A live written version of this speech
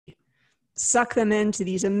suck them into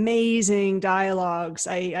these amazing dialogues.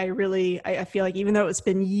 I feel like even though it's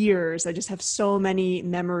been years, I just have so many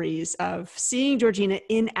memories of seeing Georgina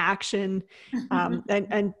in action,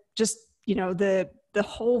 and just, you know, the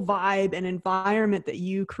whole vibe and environment that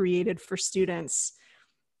you created for students.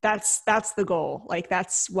 That's the goal. Like,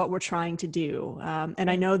 that's what we're trying to do. And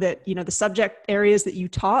I know that, you know, the subject areas that you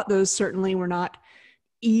taught, those certainly were not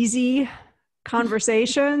easy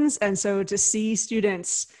conversations. And so to see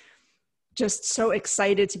students just so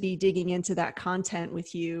excited to be digging into that content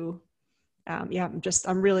with you.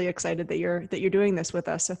 I'm really excited that you're doing this with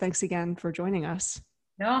us. So thanks again for joining us.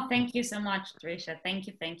 No, thank you so much, Tricia. Thank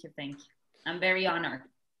you. I'm very honored.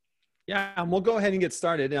 Yeah, and we'll go ahead and get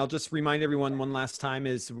started. And I'll just remind everyone one last time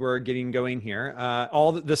as we're getting going here.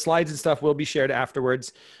 All the slides and stuff will be shared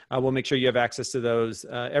afterwards. We'll make sure you have access to those.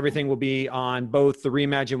 Everything will be on both the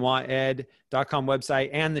reimaginewaed.com website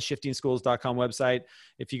and the shiftingschools.com website.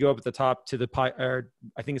 If you go up at the top to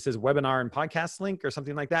I think it says webinar and podcast link or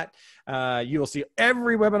something like that, you will see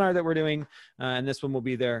every webinar that we're doing. And this one will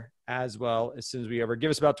be there as well as soon as we ever. Give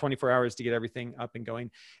us about 24 hours to get everything up and going.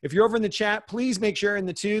 If you're over in the chat, please make sure in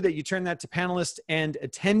the two that you turn that to panelists and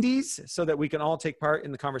attendees so that we can all take part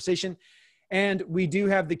in the conversation. And we do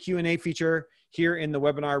have the Q&A feature here in the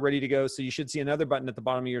webinar ready to go. So you should see another button at the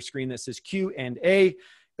bottom of your screen that says Q&A.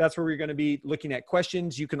 That's where we're going to be looking at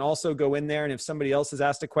questions. You can also go in there, and if somebody else has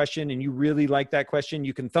asked a question and you really like that question,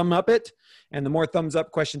 you can thumb up it. And the more thumbs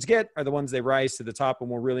up questions get are the ones they rise to the top, and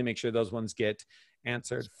we'll really make sure those ones get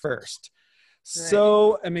answered first. Right.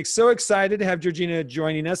 So I'm so excited to have Georgina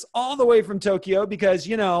joining us all the way from Tokyo, because,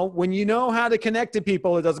 you know, when you know how to connect to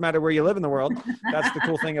people, it doesn't matter where you live in the world. That's the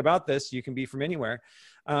cool thing about this. You can be from anywhere.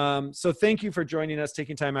 So thank you for joining us,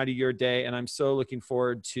 taking time out of your day. And I'm so looking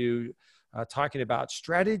forward to talking about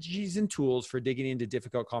strategies and tools for digging into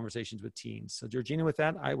difficult conversations with teens. So Georgina, with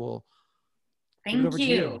that, I will Thank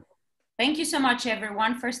you. Thank you so much,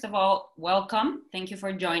 everyone. First of all, welcome. Thank you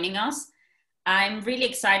for joining us. I'm really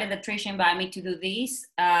excited that Tricia invited me to do this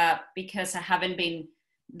because I haven't been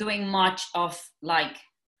doing much of like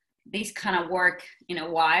this kind of work in a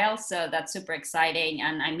while. So that's super exciting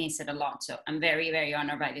and I miss it a lot. So I'm very, very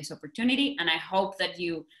honored by this opportunity. And I hope that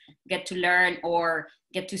you get to learn or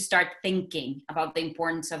get to start thinking about the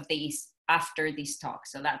importance of these after this talk.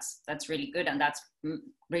 So that's really good. And that's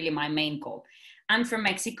really my main goal. I'm from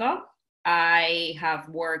Mexico. I have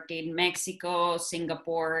worked in Mexico,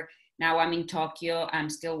 Singapore. Now I'm in Tokyo. I'm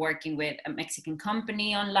still working with a Mexican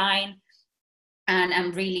company online. And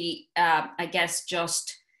I'm really, I guess,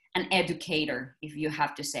 just an educator, if you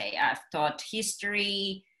have to say. I've taught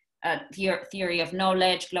history, theory of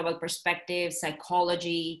knowledge, global perspective,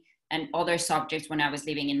 psychology, and other subjects when I was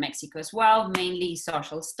living in Mexico as well, mainly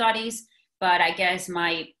social studies. But I guess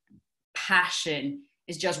my passion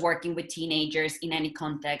is just working with teenagers in any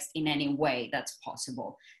context, in any way that's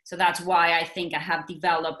possible. So that's why I think I have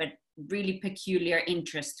developed a really peculiar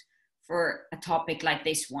interest for a topic like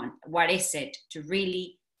this one. What is it to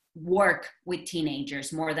really work with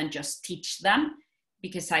teenagers more than just teach them?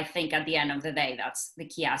 Because I think at the end of the day, that's the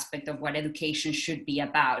key aspect of what education should be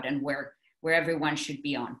about and where everyone should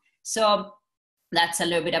be on. So that's a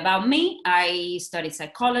little bit about me. I studied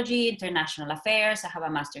psychology, international affairs. I have a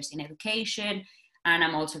master's in education, and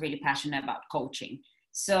I'm also really passionate about coaching.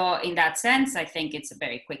 So in that sense, I think it's a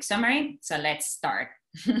very quick summary. So let's start.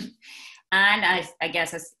 And I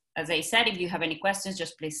guess, as I said, if you have any questions,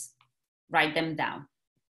 just please write them down.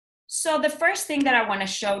 So the first thing that I want to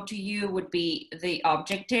show to you would be the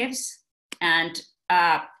objectives. And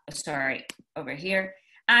over here.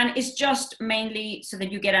 And it's just mainly so that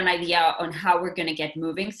you get an idea on how we're going to get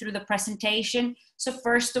moving through the presentation. So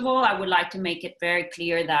first of all, I would like to make it very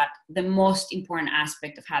clear that the most important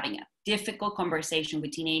aspect of having a difficult conversation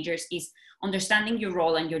with teenagers is understanding your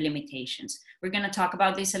role and your limitations. We're going to talk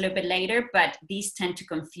about this a little bit later, but these tend to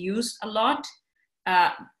confuse a lot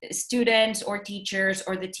students or teachers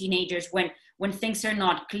or the teenagers when things are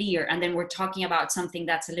not clear, and then we're talking about something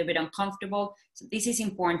that's a little bit uncomfortable. So this is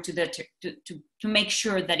important to make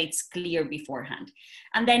sure that it's clear beforehand.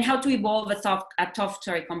 And then how to evolve a tough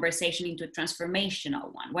conversation into a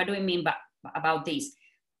transformational one. What do we mean about this?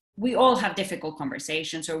 We all have difficult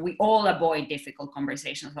conversations, or we all avoid difficult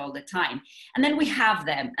conversations all the time. And then we have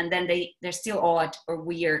them, and then they're still odd or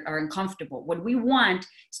weird or uncomfortable. What we want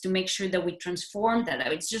is to make sure that we transform that.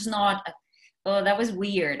 It's just not, oh, that was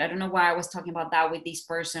weird. I don't know why I was talking about that with this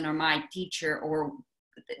person or my teacher, or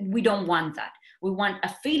we don't want that. We want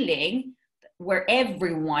a feeling where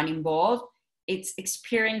everyone involved is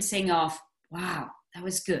experiencing of, wow, that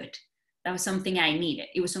was good. That was something I needed.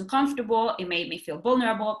 It was uncomfortable. It made me feel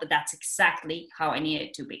vulnerable, but that's exactly how I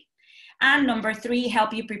needed to be. And number 3,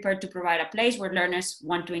 help you prepare to provide a place where learners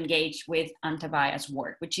want to engage with anti-bias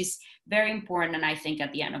work, which is very important. And I think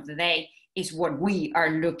at the end of the day is what we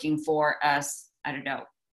are looking for as, I don't know,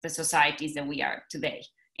 the societies that we are today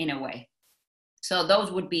in a way. So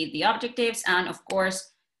those would be the objectives. And of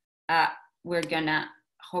course, we're gonna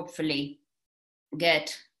hopefully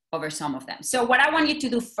get over some of them. So what I want you to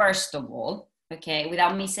do first of all, okay,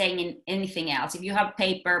 without me saying anything else, if you have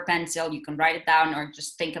paper, pencil, you can write it down or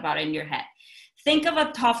just think about it in your head. Think of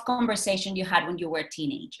a tough conversation you had when you were a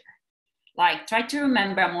teenager. Like, try to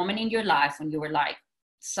remember a moment in your life when you were like,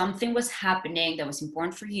 something was happening that was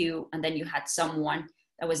important for you, and then you had someone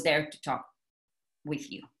that was there to talk with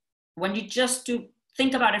you. When you just to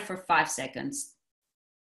think about it for 5 seconds.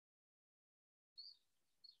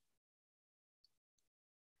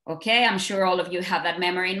 Okay, I'm sure all of you have that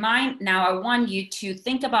memory in mind. Now I want you to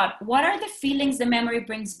think about what are the feelings the memory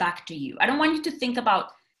brings back to you. I don't want you to think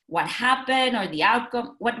about what happened or the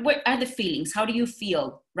outcome. What are the feelings? How do you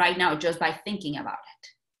feel right now just by thinking about it?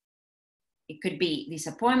 It could be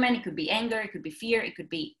disappointment, it could be anger, it could be fear, it could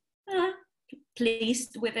be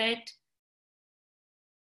pleased with it.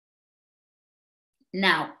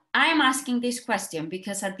 Now, I'm asking this question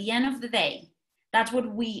because at the end of the day, that's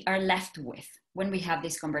what we are left with when we have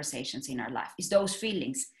these conversations in our life, is those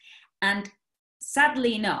feelings. And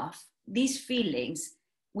sadly enough, these feelings,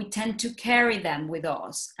 we tend to carry them with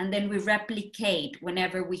us, and then we replicate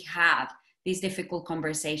whenever we have these difficult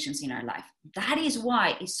conversations in our life. That is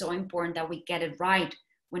why it's so important that we get it right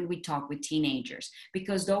when we talk with teenagers,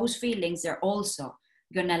 because those feelings are also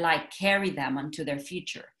gonna like carry them onto their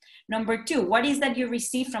future. Number 2, what is that you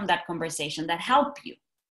receive from that conversation that helped you?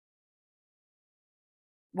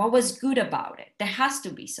 What was good about it? There has to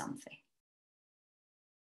be something.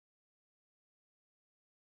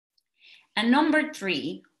 And number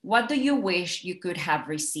 3, what do you wish you could have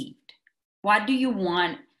received? What do you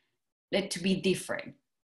want it to be different?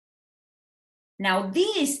 Now,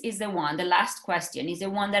 this is the one, the last question is the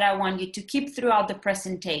one that I want you to keep throughout the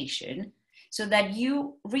presentation so that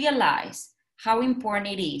you realize how important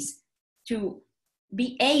it is to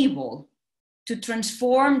be able to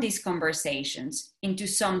transform these conversations into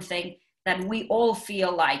something that we all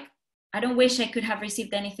feel like, I don't wish I could have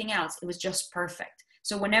received anything else. It was just perfect.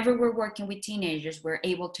 So whenever we're working with teenagers, we're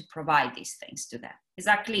able to provide these things to them. Is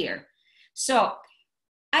that clear? So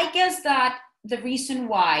I guess that the reason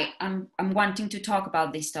why I'm wanting to talk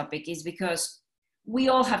about this topic is because we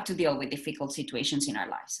all have to deal with difficult situations in our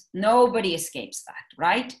lives. Nobody escapes that,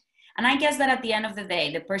 right? And I guess that at the end of the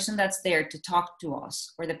day, the person that's there to talk to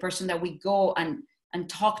us, or the person that we go and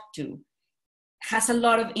talk to, has a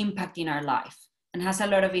lot of impact in our life and has a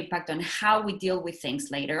lot of impact on how we deal with things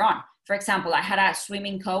later on. For example, I had a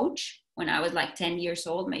swimming coach when I was like 10 years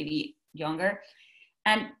old, maybe younger.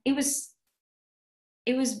 And it was,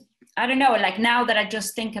 I don't know, like now that I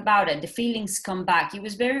just think about it, the feelings come back. It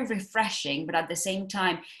was very refreshing, but at the same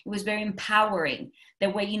time, it was very empowering, the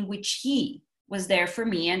way in which he was there for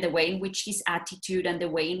me, and the way in which his attitude, and the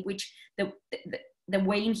way in which the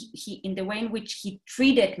way in which he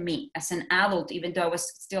treated me as an adult, even though I was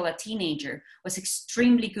still a teenager, was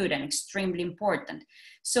extremely good and extremely important.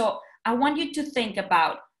 So I want you to think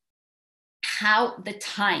about how the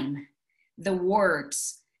time, the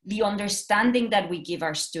words, the understanding that we give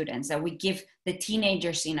our students, that we give the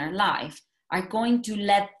teenagers in our life, are going to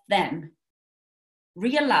let them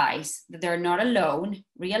realize that they're not alone,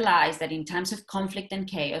 realize that in times of conflict and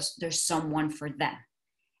chaos, there's someone for them.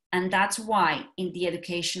 And that's why in the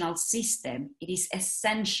educational system, it is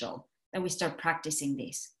essential that we start practicing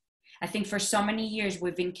this. I think for so many years,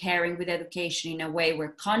 we've been caring with education in a way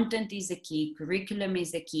where content is the key, curriculum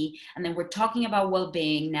is the key, and then we're talking about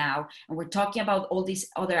well-being now, and we're talking about all these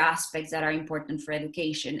other aspects that are important for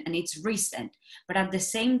education, and it's recent. But at the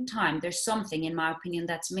same time, there's something, in my opinion,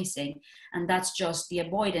 that's missing, and that's just the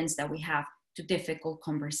avoidance that we have to difficult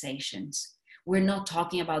conversations. We're not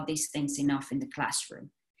talking about these things enough in the classroom.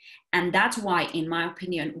 And that's why, in my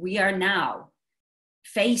opinion, we are now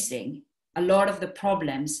facing a lot of the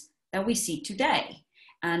problems that we see today.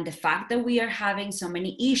 And the fact that we are having so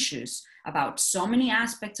many issues about so many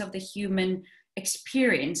aspects of the human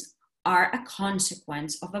experience are a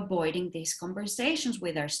consequence of avoiding these conversations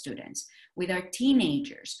with our students, with our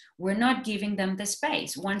teenagers. We're not giving them the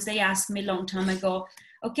space. Once they asked me a long time ago,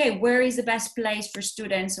 okay, where is the best place for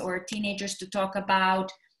students or teenagers to talk about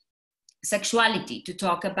sexuality, to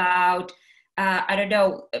talk about, I don't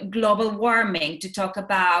know, global warming, to talk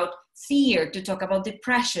about fear, to talk about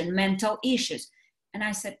depression, mental issues? And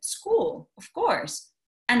I said, school, of course.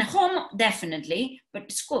 And home, definitely, but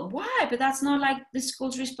school, why? But that's not like the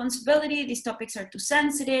school's responsibility. These topics are too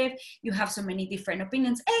sensitive. You have so many different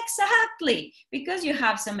opinions. Exactly, because you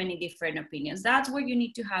have so many different opinions. That's where you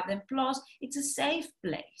need to have them. Plus, it's a safe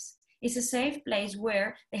place. It's a safe place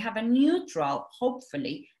where they have a neutral,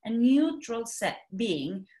 hopefully, a neutral set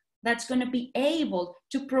being that's going to be able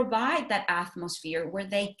to provide that atmosphere where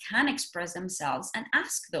they can express themselves and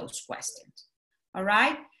ask those questions. All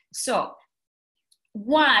right? So,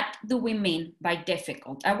 what do we mean by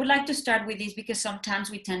difficult? I would like to start with this because sometimes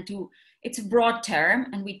we tend to, it's a broad term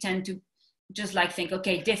and we tend to just like think,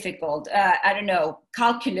 okay, difficult. I don't know,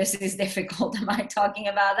 calculus is difficult. Am I talking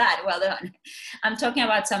about that? Well, I'm talking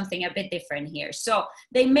about something a bit different here. So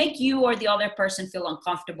they make you or the other person feel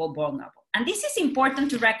uncomfortable, vulnerable. And this is important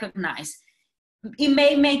to recognize. It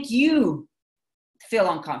may make you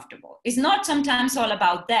feel uncomfortable. It's not sometimes all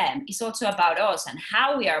about them. It's also about us and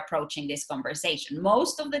how we are approaching this conversation.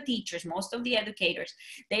 Most of the teachers, most of the educators,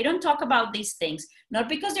 they don't talk about these things, not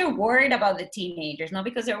because they're worried about the teenagers, not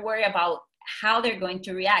because they're worried about how they're going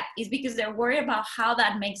to react. It's because they're worried about how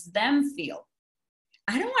that makes them feel.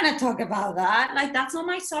 I don't want to talk about that. Like, that's not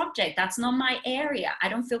my subject. That's not my area. I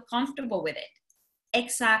don't feel comfortable with it.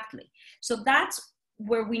 Exactly. So that's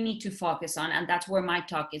where we need to focus on, and that's where my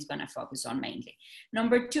talk is going to focus on mainly.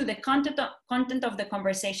 Number two, the content of the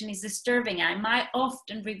conversation is disturbing and might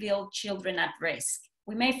often reveal children at risk.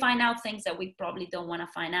 We may find out things that we probably don't want to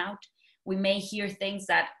find out. We may hear things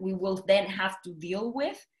that we will then have to deal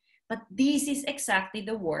with, but this is exactly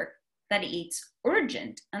the work that is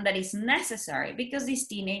urgent and that is necessary, because these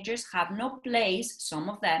teenagers have no place, some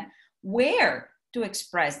of them, where to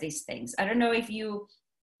express these things. I don't know if you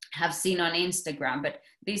have seen on Instagram, but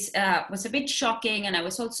this was a bit shocking, and I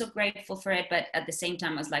was also grateful for it, but at the same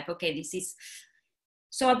time I was like, okay, this is,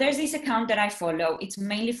 so there's this account that I follow. It's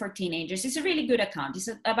mainly for teenagers. It's a really good account. It's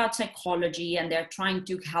about psychology, and they're trying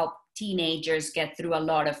to help teenagers get through a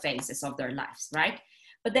lot of phases of their lives, right?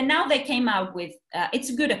 But then now they came out with, it's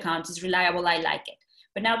a good account, it's reliable, I like it.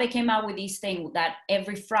 But now they came out with this thing that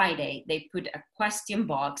every Friday they put a question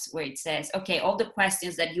box where it says, okay, all the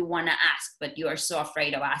questions that you want to ask, but you are so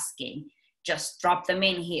afraid of asking, just drop them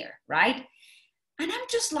in here, right? And I'm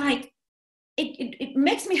just like, it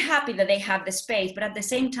makes me happy that they have the space, but at the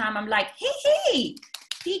same time, I'm like, hey,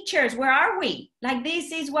 teachers, where are we? Like,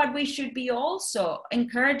 this is what we should be also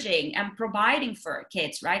encouraging and providing for our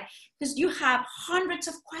kids, right? Because you have hundreds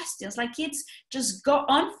of questions, like kids just go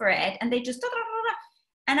on for it and they just,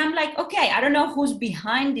 and I'm like, okay, I don't know who's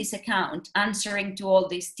behind this account answering to all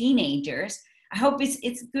these teenagers. I hope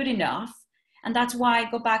it's good enough. And that's why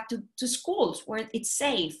I go back to schools where it's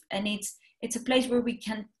safe and it's a place where we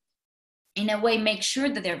can, in a way, make sure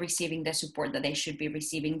that they're receiving the support that they should be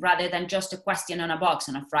receiving, rather than just a question on a box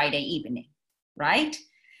on a Friday evening, right?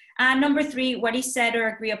 And number three, what is said or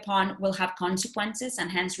agreed upon will have consequences, and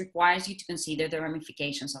hence requires you to consider the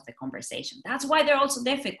ramifications of the conversation. That's why they're also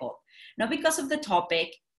difficult, not because of the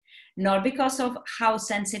topic, not because of how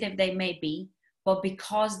sensitive they may be, but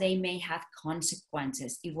because they may have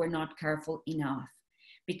consequences if we're not careful enough.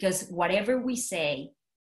 Because whatever we say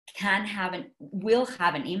will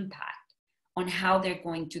have an impact on how they're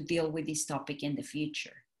going to deal with this topic in the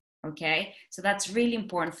future, okay? So that's really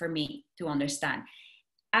important for me to understand.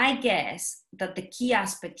 I guess that the key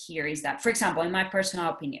aspect here is that, for example, in my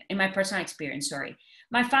personal experience,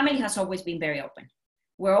 my family has always been very open.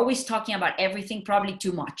 We're always talking about everything, probably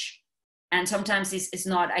too much. And sometimes it's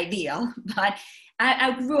not ideal, but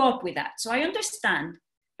I grew up with that. So I understand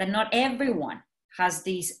that not everyone has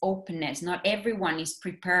this openness. Not everyone is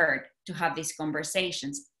prepared to have these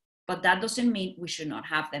conversations, but that doesn't mean we should not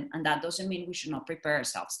have them. And that doesn't mean we should not prepare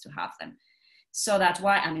ourselves to have them. So that's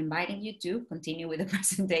why I'm inviting you to continue with the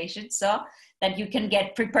presentation so that you can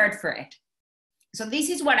get prepared for it. So this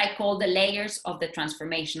is what I call the layers of the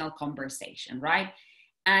transformational conversation, right?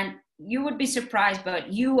 And you would be surprised,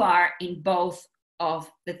 but you are in both of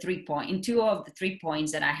the 3 points, in 2 of the 3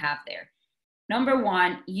 points that I have there. Number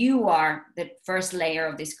one, you are the first layer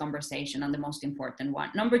of this conversation and the most important one.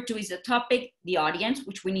 Number 2 is the topic, the audience,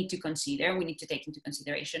 which we need to consider, we need to take into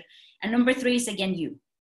consideration. And number 3 is again you.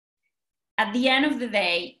 At the end of the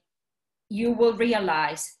day, you will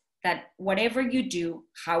realize that whatever you do,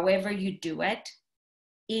 however you do it,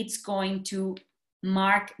 it's going to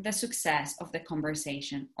mark the success of the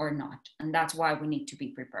conversation or not. And that's why we need to be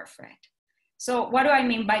prepared for it. So what do I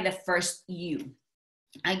mean by the first you?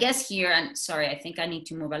 I guess here, and sorry, I think I need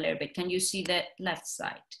to move a little bit. Can you see the left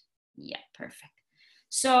side? Yeah, perfect.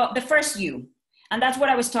 So the first you, and that's what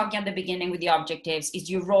I was talking at the beginning with the objectives, is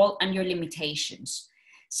your role and your limitations.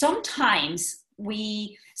 Sometimes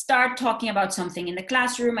we start talking about something in the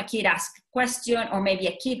classroom, a kid asks a question, or maybe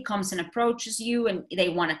a kid comes and approaches you and they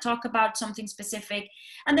want to talk about something specific.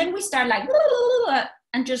 And then we start like,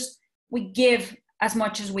 and just we give as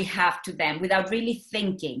much as we have to them without really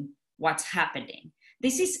thinking what's happening.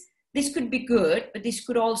 This could be good, but this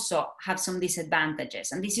could also have some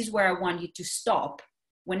disadvantages. And this is where I want you to stop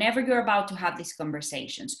whenever you're about to have these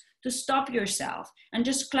conversations, to stop yourself and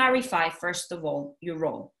just clarify, first of all, your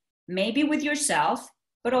role. Maybe with yourself,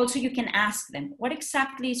 but also you can ask them, what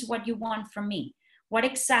exactly is what you want from me? What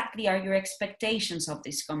exactly are your expectations of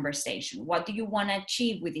this conversation? What do you want to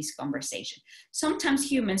achieve with this conversation? Sometimes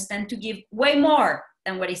humans tend to give way more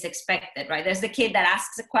than what is expected, right? There's the kid that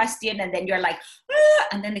asks a question and then you're like, ah!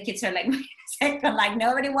 And then the kids are like, wait a second, like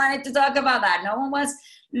nobody wanted to talk about that. No one was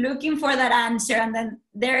looking for that answer. And then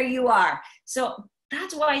there you are. So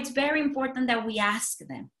that's why it's very important that we ask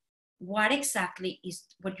them, what exactly is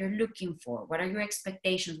what you're looking for? What are your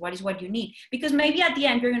expectations? What is what you need? Because maybe at the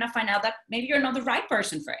end, you're going to find out that maybe you're not the right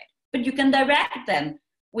person for it, but you can direct them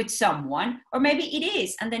with someone, or maybe it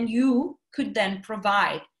is. And then you could then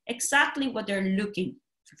provide exactly what they're looking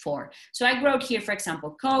for. So I wrote here, for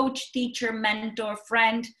example, coach, teacher, mentor,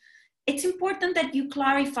 friend. It's important that you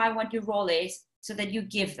clarify what your role is so that you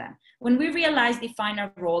give them. When we realize, define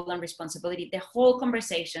our role and responsibility, the whole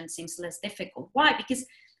conversation seems less difficult. Why? Because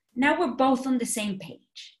now we're both on the same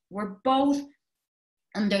page. We're both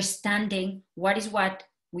understanding what is what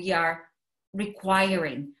we are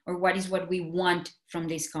requiring or what is what we want from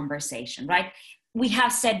this conversation, right? We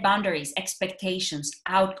have set boundaries, expectations,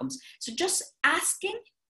 outcomes. So just asking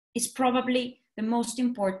is probably the most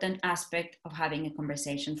important aspect of having a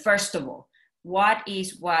conversation. First of all, what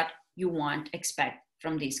is what you want, expect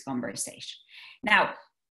from this conversation? Now,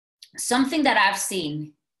 something that I've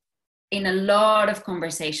seen in a lot of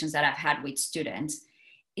conversations that I've had with students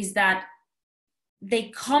is that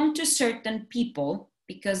they come to certain people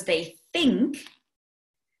because they think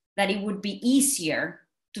that it would be easier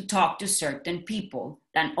to talk to certain people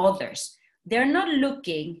than others. They're not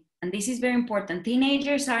looking, and this is very important,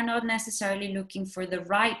 teenagers are not necessarily looking for the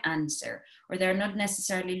right answer, or they're not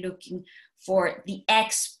necessarily looking for the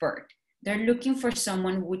expert. They're looking for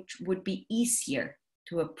someone which would be easier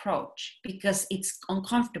to approach because it's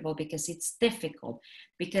uncomfortable, because it's difficult,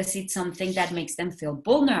 because it's something that makes them feel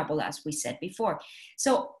vulnerable, as we said before.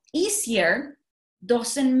 So easier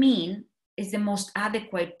doesn't mean is the most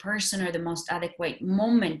adequate person or the most adequate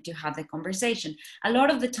moment to have the conversation. A lot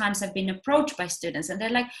of the times I've been approached by students and they're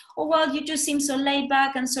like, oh, well, you just seem so laid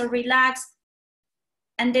back and so relaxed.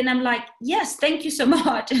 And then I'm like, yes, thank you so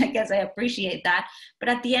much. I guess I appreciate that. But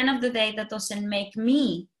at the end of the day, that doesn't make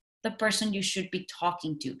me the person you should be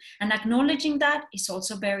talking to. And acknowledging that is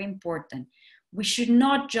also very important. We should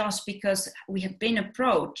not just because we have been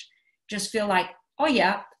approached, just feel like, oh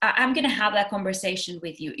yeah, I'm gonna have that conversation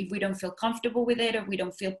with you if we don't feel comfortable with it or we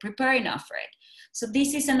don't feel prepared enough for it. So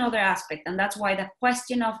this is another aspect. And that's why the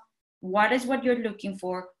question of what is what you're looking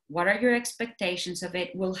for, what are your expectations of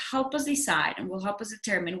it, will help us decide and will help us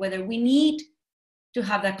determine whether we need to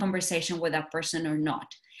have that conversation with that person or not.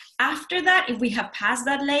 After that, if we have passed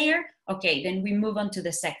that layer, okay, then we move on to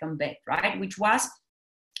the second bit, right? Which was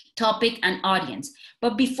topic and audience.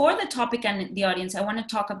 But before the topic and the audience, I want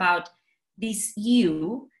to talk about this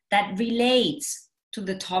you that relates to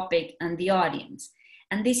the topic and the audience.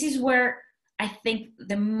 And this is where I think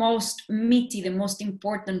the most meaty, the most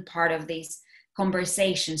important part of these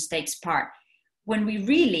conversations takes part. When we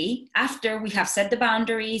really, after we have set the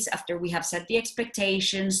boundaries, after we have set the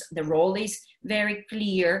expectations, the role is very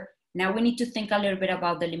clear. Now we need to think a little bit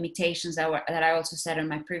about the limitations that I also said in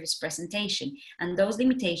my previous presentation. And those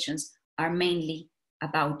limitations are mainly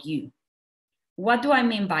about you. What do I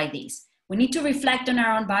mean by this? We need to reflect on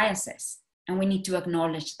our own biases and we need to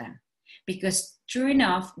acknowledge them. Because true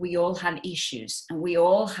enough, we all have issues and we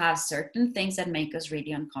all have certain things that make us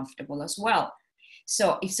really uncomfortable as well.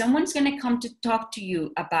 So if someone's going to come to talk to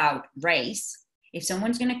you about race, if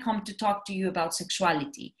someone's going to come to talk to you about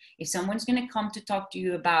sexuality, if someone's going to come to talk to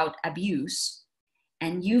you about abuse,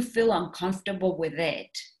 and you feel uncomfortable with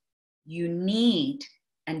it, you need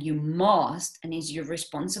and you must, and it's your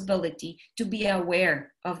responsibility to be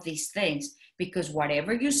aware of these things, because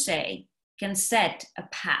whatever you say can set a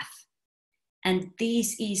path. And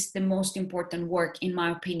this is the most important work, in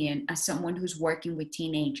my opinion, as someone who's working with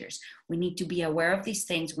teenagers. We need to be aware of these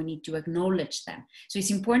things. We need to acknowledge them. So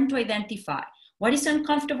it's important to identify what is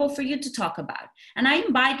uncomfortable for you to talk about. And I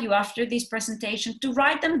invite you after this presentation to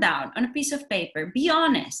write them down on a piece of paper. Be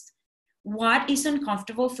honest. what is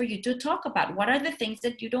uncomfortable for you to talk about? What are the things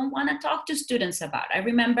that you don't want to talk to students about? I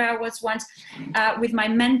remember I was once with my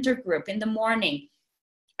mentor group in the morning,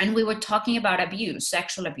 and we were talking about abuse,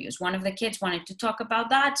 sexual abuse. One of the kids wanted to talk about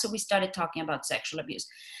that, so we started talking about sexual abuse.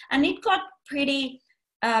 And it got pretty,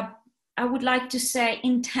 I would like to say,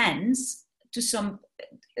 intense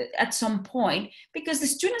at some point, because the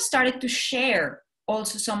students started to share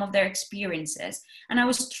also some of their experiences. And I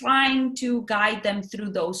was trying to guide them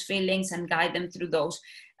through those feelings and guide them through those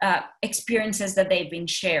experiences that they've been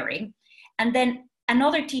sharing. And then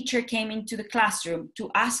another teacher came into the classroom to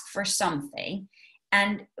ask for something.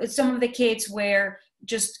 And some of the kids were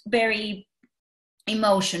just very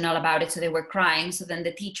emotional about it, so they were crying. So then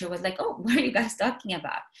the teacher was like, oh, what are you guys talking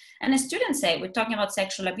about? And the students say, we're talking about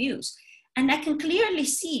sexual abuse. And I can clearly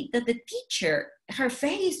see that the teacher, her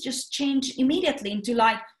face just changed immediately into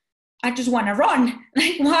like, I just want to run.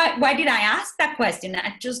 Like, why did I ask that question?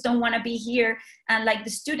 I just don't want to be here and like the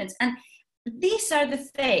students. And these are the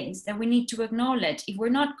things that we need to acknowledge. If we're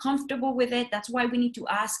not comfortable with it, that's why we need to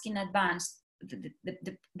ask in advance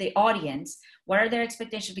the audience, what are their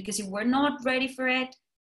expectations? Because if we're not ready for it,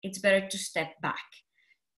 it's better to step back.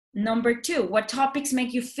 Number two, what topics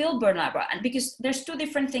make you feel vulnerable? And because there's two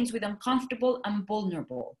different things with uncomfortable and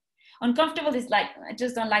vulnerable. Uncomfortable is like, I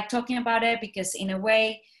just don't like talking about it because in a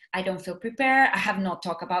way, I don't feel prepared. I have not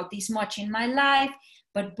talked about this much in my life.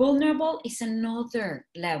 But vulnerable is another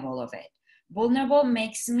level of it. Vulnerable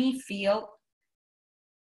makes me feel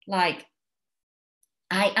like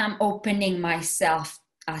I am opening myself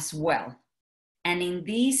as well. And in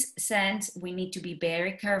this sense, we need to be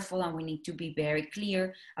very careful and we need to be very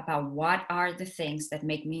clear about what are the things that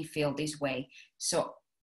make me feel this way. So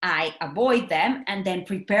I avoid them and then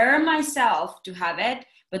prepare myself to have it,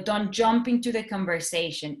 but don't jump into the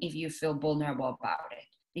conversation if you feel vulnerable about it.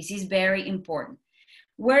 This is very important.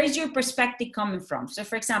 Where is your perspective coming from? So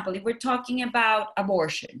for example, if we're talking about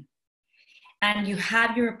abortion and you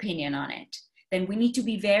have your opinion on it, then we need to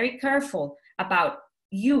be very careful about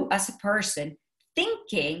you as a person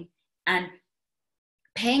thinking and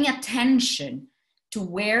paying attention to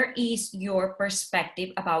where is your perspective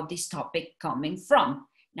about this topic coming from.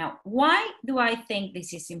 Now, why do I think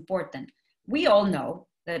this is important? We all know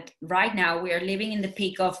that right now we are living in the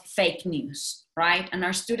peak of fake news, right? And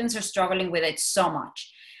our students are struggling with it so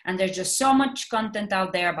much. And there's just so much content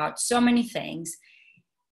out there about so many things.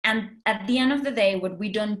 And at the end of the day, what we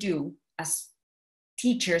don't do as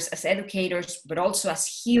teachers, as educators, but also as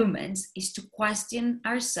humans, is to question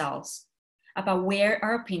ourselves about where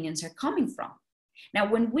our opinions are coming from. Now,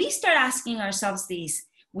 when we start asking ourselves this,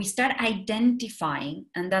 we start identifying,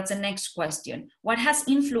 and that's the next question, what has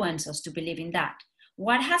influenced us to believe in that?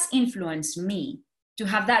 What has influenced me to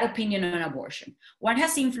have that opinion on abortion? What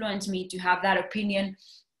has influenced me to have that opinion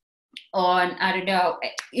on, I don't know,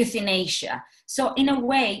 euthanasia? So in a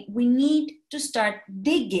way, we need to start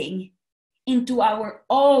digging into our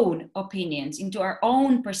own opinions, into our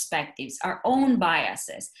own perspectives, our own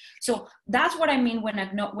biases. So that's what I mean when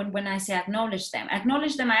I say acknowledge them.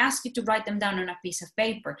 Acknowledge them, I ask you to write them down on a piece of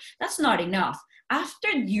paper. That's not enough. After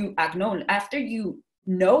you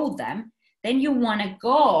know them, then you want to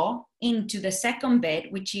go into the second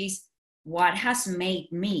bit, which is what has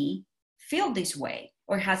made me feel this way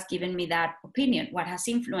or has given me that opinion, what has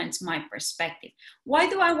influenced my perspective. Why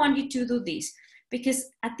do I want you to do this? Because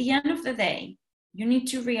at the end of the day, you need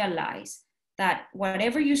to realize that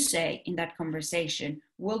whatever you say in that conversation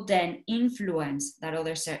will then influence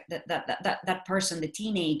that person, the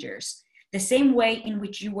teenagers, the same way in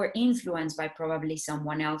which you were influenced by probably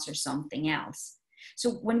someone else or something else.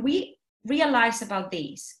 So when we realize about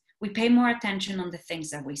this, we pay more attention on the things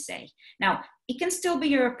that we say. Now, it can still be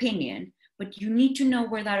your opinion, but you need to know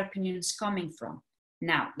where that opinion is coming from.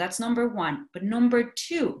 Now, that's number one. But number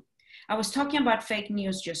two, I was talking about fake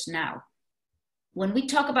news just now. When we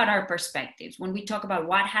talk about our perspectives, when we talk about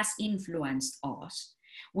what has influenced us,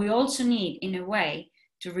 we also need, in a way,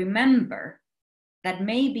 to remember that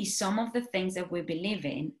maybe some of the things that we believe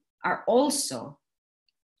in are also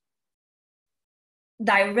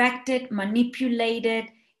directed, manipulated,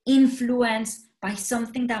 influenced by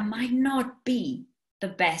something that might not be the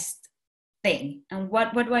best thing. And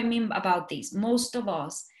what do I mean about this? Most of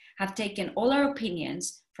us have taken all our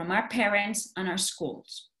opinions from our parents and our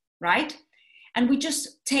schools, right? And we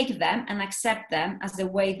just take them and accept them as the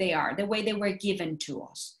way they are, the way they were given to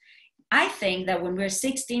us. I think that when we're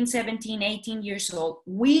 16, 17, 18 years old,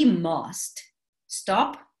 we must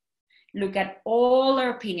stop, look at all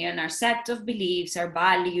our opinion, our set of beliefs, our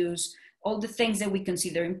values, all the things that we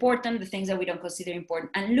consider important, the things that we don't consider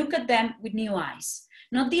important, and look at them with new eyes.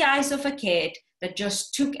 Not the eyes of a kid that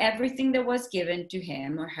just took everything that was given to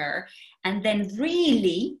him or her and then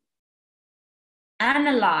really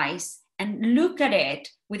analyze and look at it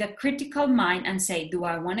with a critical mind and say, do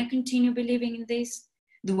I want to continue believing in this?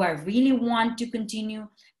 Do I really want to continue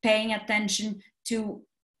paying attention to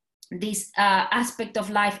this aspect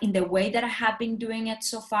of life in the way that I have been doing it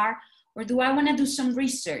so far? Or do I want to do some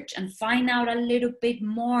research and find out a little bit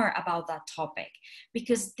more about that topic?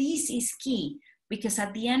 Because this is key, because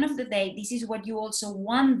at the end of the day, this is what you also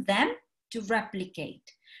want them to replicate.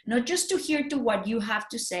 Not just to hear to what you have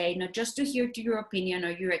to say, not just to hear to your opinion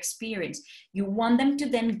or your experience. You want them to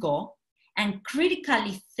then go and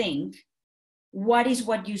critically think, what is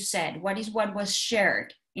what you said? What is what was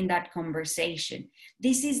shared in that conversation?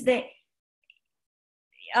 This is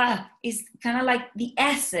is kind of like the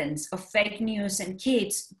essence of fake news and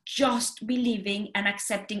kids just believing and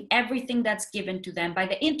accepting everything that's given to them by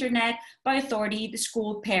the internet, by authority, the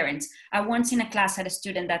school, parents. I once in a class had a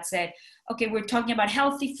student that said, okay, we're talking about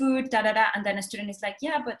healthy food, da, da, da. And then a student is like,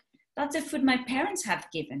 yeah, but that's the food my parents have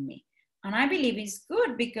given me. And I believe it's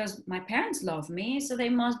good because my parents love me. So they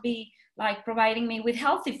must be like providing me with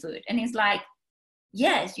healthy food. And it's like,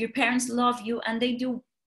 yes, your parents love you and they do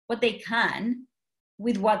what they can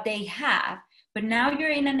with what they have. But now you're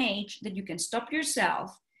in an age that you can stop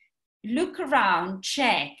yourself, look around,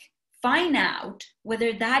 check, find out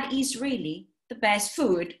whether that is really the best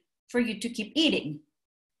food for you to keep eating.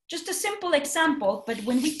 Just a simple example, but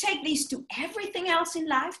when we take these to everything else in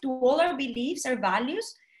life, to all our beliefs, our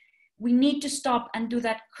values, we need to stop and do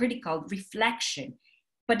that critical reflection.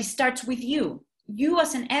 But it starts with you. You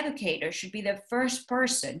as an educator should be the first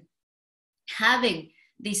person having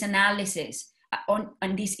this analysis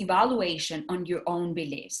on this evaluation on your own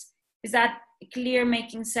beliefs. Is that clear,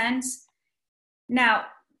 making sense? Now,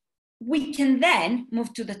 we can then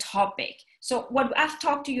move to the topic. So what I've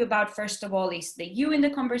talked to you about, first of all, is the you in the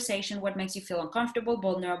conversation, what makes you feel uncomfortable,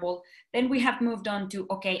 vulnerable. Then we have moved on to,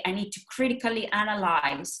 okay, I need to critically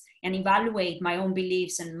analyze and evaluate my own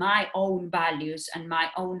beliefs and my own values and my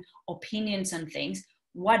own opinions and things.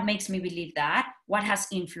 What makes me believe that? What has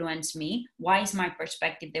influenced me? Why is my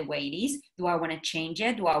perspective the way it is? Do I want to change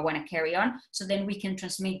it? Do I want to carry on? So then we can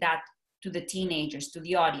transmit that to the teenagers, to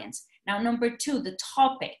the audience. Now, number two, the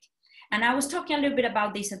topic. And I was talking a little bit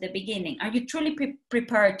about this at the beginning. Are you truly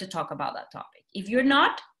prepared to talk about that topic? If you're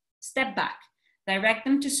not, step back, direct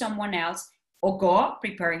them to someone else, or go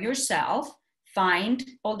prepare yourself, find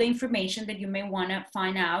all the information that you may want to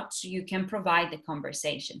find out so you can provide the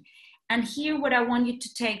conversation. And here, what I want you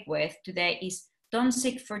to take with today is don't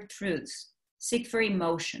seek for truths, seek for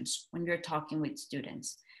emotions when you're talking with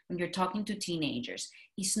students, when you're talking to teenagers.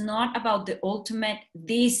 It's not about the ultimate,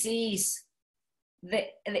 this is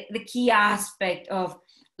the key aspect of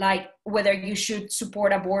like whether you should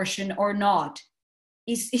support abortion or not.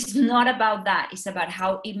 It's not about that. It's about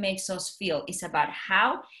how it makes us feel. It's about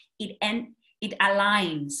how it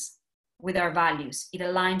aligns with our values. It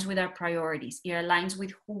aligns with our priorities. It aligns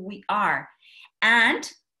with who we are. And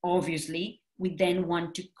obviously, we then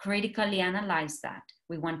want to critically analyze that.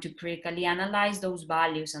 We want to critically analyze those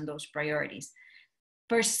values and those priorities.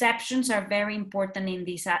 Perceptions are very important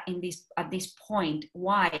at this point.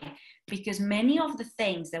 Why? Because many of the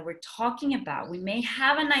things that we're talking about, we may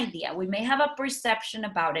have an idea, we may have a perception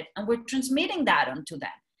about it, and we're transmitting that onto them.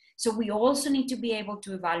 So we also need to be able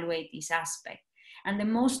to evaluate this aspect. And the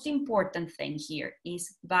most important thing here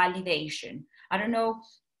is validation. I don't know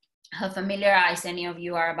how familiarized any of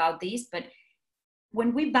you are about this, but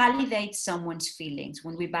when we validate someone's feelings,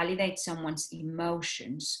 when we validate someone's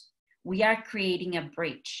emotions, we are creating a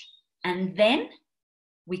bridge. And then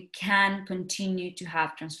we can continue to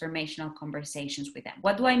have transformational conversations with them.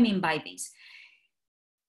 What do I mean by this?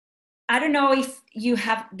 I don't know if you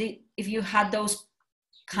had those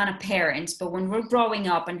kind of parents, but when we're growing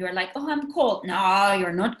up and you're like, oh, I'm cold. No,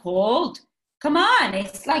 you're not cold. Come on.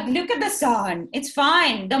 It's like, look at the sun. It's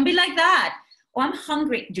fine. Don't be like that. Oh, I'm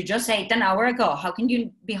hungry. You just ate an hour ago. How can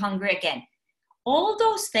you be hungry again? All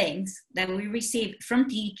those things that we receive from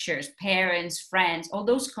teachers, parents, friends, all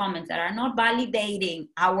those comments that are not validating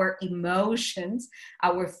our emotions,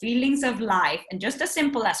 our feelings of life, and just as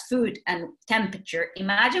simple as food and temperature.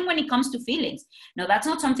 Imagine when it comes to feelings. No, that's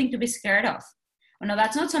not something to be scared of. Oh, no,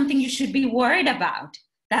 that's not something you should be worried about.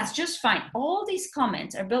 That's just fine. All these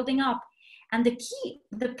comments are building up. And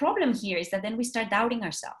the problem here is that then we start doubting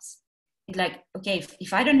ourselves. It's like, okay,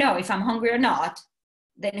 if I don't know if I'm hungry or not,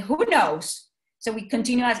 then who knows? So we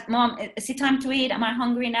continue as, Mom, is it time to eat? Am I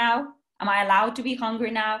hungry now? Am I allowed to be hungry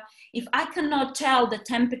now? If I cannot tell the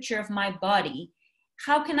temperature of my body,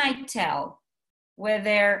 how can I tell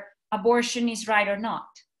whether abortion is right or not?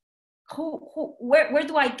 where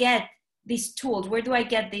do I get these tools? Where do I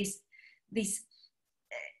get these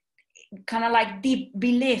kind of like deep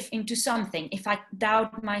belief into something if I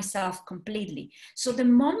doubt myself completely? So the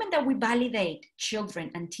moment that we validate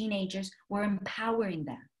children and teenagers, we're empowering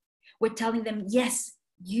them. We're telling them, yes,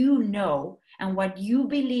 you know, and what you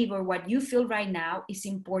believe or what you feel right now is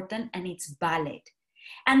important and it's valid.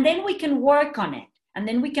 And then we can work on it, and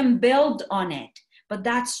then we can build on it. But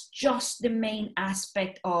that's just the main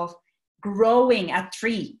aspect of growing a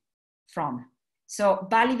tree from. So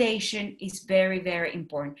validation is very, very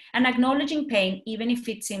important. And acknowledging pain, even if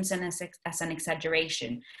it seems as an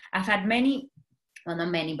exaggeration. I've had many, well, not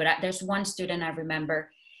many, but there's one student I remember.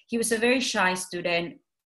 He was a very shy student.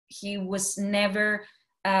 He was never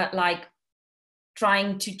like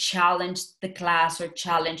trying to challenge the class or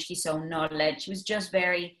challenge his own knowledge. He was just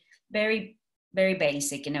very, very, very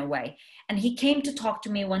basic in a way. And he came to talk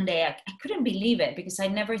to me one day. I couldn't believe it because I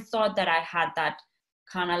never thought that I had that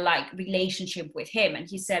kind of like relationship with him. And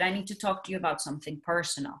he said, I need to talk to you about something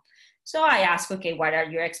personal. So I asked, okay, what are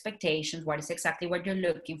your expectations? What is exactly what you're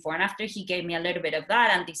looking for? And after he gave me a little bit of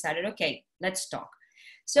that and decided, okay, let's talk.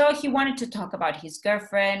 So he wanted to talk about his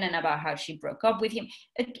girlfriend and about how she broke up with him.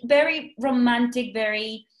 A very romantic,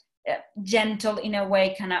 very gentle in a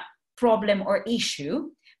way kind of problem or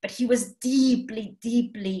issue. But he was deeply,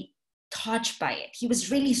 deeply touched by it. He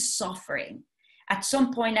was really suffering. At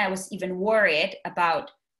some point, I was even worried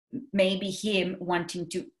about maybe him wanting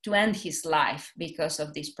to end his life because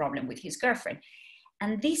of this problem with his girlfriend.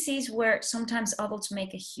 And this is where sometimes adults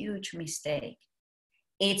make a huge mistake.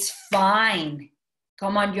 It's fine.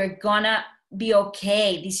 Come on, you're gonna be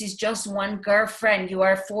okay. This is just one girlfriend. You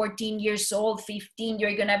are 14 years old, 15.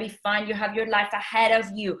 You're gonna be fine. You have your life ahead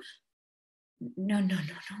of you. No.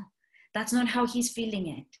 That's not how he's feeling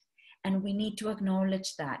it. And we need to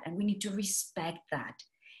acknowledge that, and we need to respect that.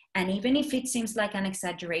 And even if it seems like an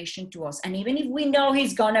exaggeration to us, and even if we know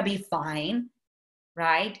he's gonna be fine,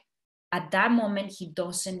 right? At that moment, he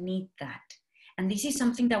doesn't need that. And this is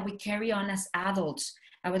something that we carry on as adults.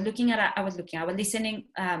 I was listening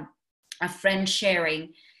a friend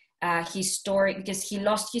sharing his story, because he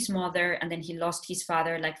lost his mother and then he lost his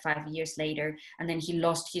father like 5 years later, and then he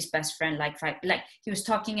lost his best friend like he was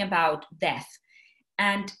talking about death.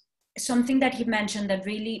 And something that he mentioned that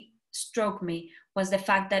really struck me was the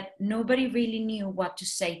fact that nobody really knew what to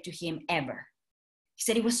say to him ever. He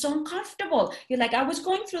said it was so uncomfortable. You're like, I was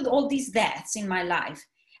going through all these deaths in my life,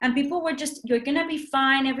 and people were just, you're gonna be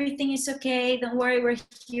fine, everything is okay, don't worry, we're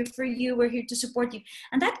here for you, we're here to support you.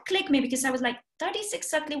 And that clicked me, because I was like, that is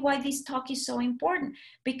exactly why this talk is so important.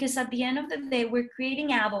 Because at the end of the day, we're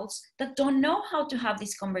creating adults that don't know how to have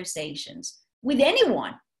these conversations with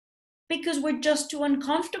anyone, because we're just too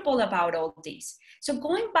uncomfortable about all this. So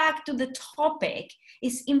going back to the topic,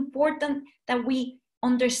 it's important that we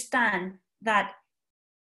understand that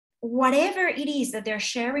whatever it is that they're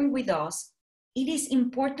sharing with us, it is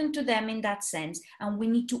important to them in that sense, and we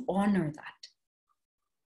need to honor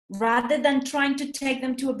that. Rather than trying to take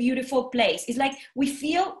them to a beautiful place. It's like we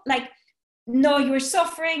feel like, no, you're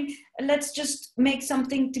suffering, let's just make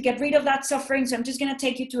something to get rid of that suffering, so I'm just going to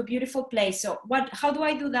take you to a beautiful place. So how do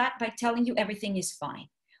I do that? By telling you everything is fine,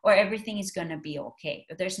 or everything is going to be okay,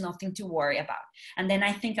 or there's nothing to worry about, and then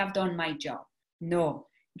I think I've done my job. No,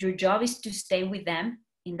 your job is to stay with them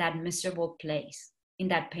in that miserable place, in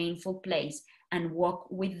that painful place, and walk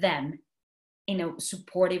with them in a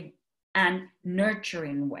supportive and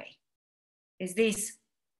nurturing way. Is this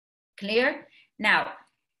clear? Now,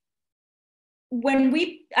 when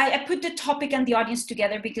I put the topic and the audience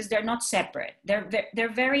together because they're not separate.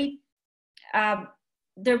 They're very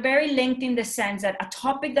linked in the sense that a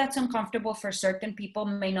topic that's uncomfortable for certain people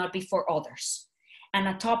may not be for others. And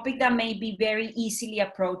a topic that may be very easily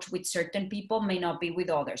approached with certain people may not be with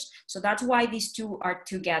others. So that's why these two are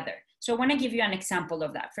together. So I want to give you an example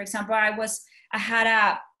of that. For example, I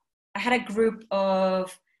had a group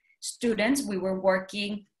of students. We were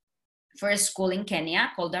working for a school in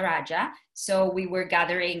Kenya called Daraja. So we were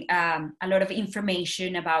gathering a lot of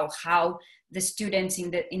information about how the students in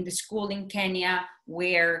the school in Kenya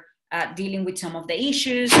were dealing with some of the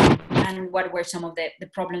issues and what were some of the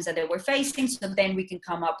problems that they were facing. So then we can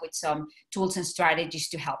come up with some tools and strategies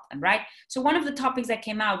to help them, right? So one of the topics that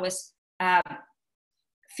came out was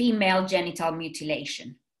female genital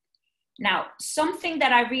mutilation. Now, something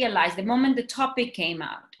that I realized the moment the topic came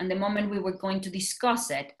out and the moment we were going to discuss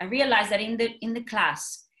it, I realized that in the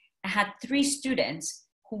class, I had 3 students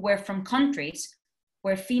who were from countries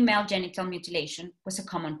where female genital mutilation was a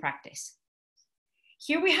common practice.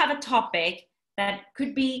 Here we have a topic that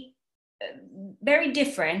could be very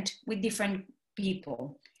different with different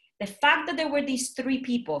people. the fact that there were these three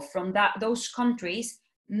people from those countries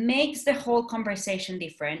makes the whole conversation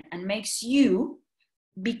different and makes you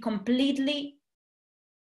be completely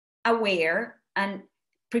aware and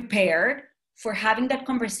prepared for having that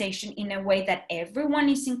conversation in a way that everyone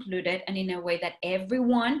is included and in a way that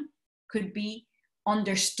everyone could be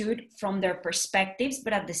understood from their perspectives,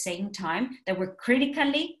 but at the same time that we're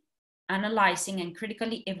critically analyzing and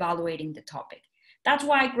critically evaluating the topic. That's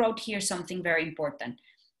why I wrote here something very important.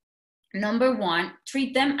 Number one,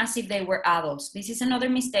 treat them as if they were adults. This is another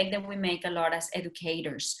mistake that we make a lot as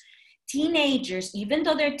educators. Teenagers, even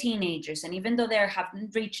though they're teenagers and even though they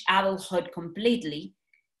haven't reached adulthood completely,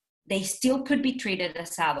 they still could be treated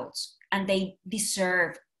as adults, and they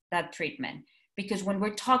deserve that treatment. Because when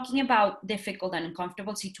we're talking about difficult and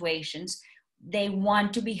uncomfortable situations, they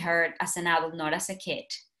want to be heard as an adult, not as a kid.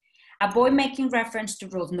 Avoid making reference to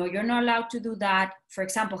rules. No, you're not allowed to do that. For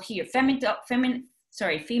example, here,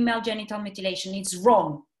 female genital mutilation is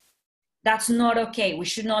wrong. That's not okay. We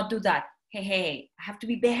should not do that. Hey, I have to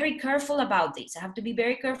be very careful about this. I have to be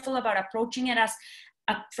very careful about approaching it as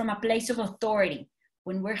from a place of authority.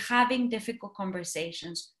 When we're having difficult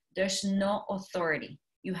conversations, there's no authority.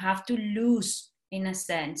 You have to lose, in a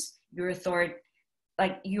sense, your authority,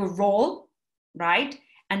 like your role, right?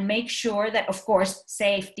 And make sure that, of course,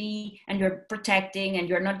 safety, and you're protecting and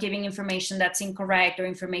you're not giving information that's incorrect or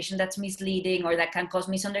information that's misleading or that can cause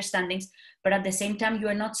misunderstandings. But at the same time, you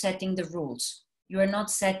are not setting the rules. You are not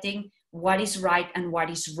setting what is right and what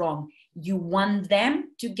is wrong. You want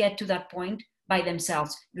them to get to that point by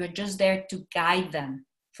themselves. You're just there to guide them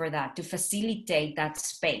for that, to facilitate that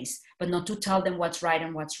space, but not to tell them what's right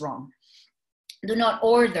and what's wrong. Do not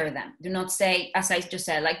order them. Do not say, as I just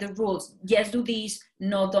said, like the rules. Yes, do this.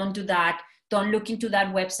 No, don't do that. Don't look into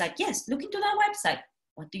that website. Yes, look into that website.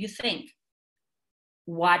 What do you think?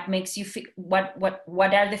 What makes you feel,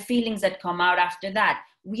 what are the feelings that come out after that?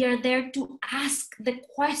 We are there to ask the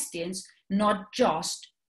questions, not just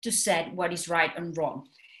to say what is right and wrong.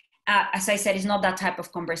 As I said, it's not that type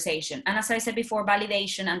of conversation. And as I said before,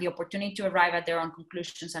 validation and the opportunity to arrive at their own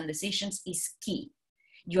conclusions and decisions is key.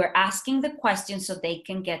 You're asking the questions so they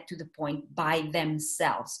can get to the point by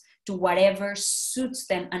themselves, to whatever suits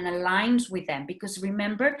them and aligns with them. Because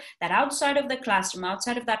remember that outside of the classroom,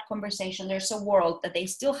 outside of that conversation, there's a world that they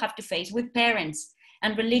still have to face with parents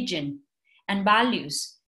and religion and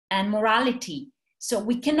values and morality. So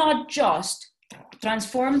we cannot just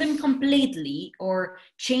transform them completely or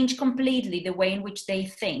change completely the way in which they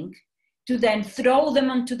think to then throw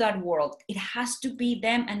them onto that world. It has to be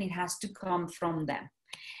them and it has to come from them.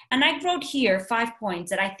 And I wrote here 5 points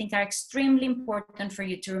that I think are extremely important for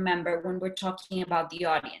you to remember when we're talking about the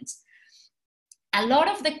audience. A lot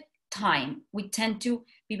of the time, we tend to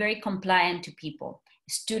be very compliant to people.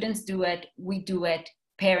 Students do it, we do it,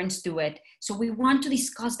 parents do it. So we want to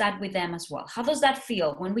discuss that with them as well. How does that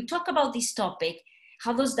feel? When we talk about this topic,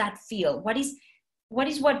 how does that feel? What is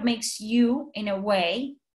what makes you, in a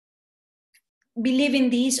way, believe in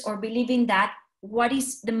this or believe in that? What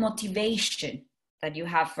is the motivation that you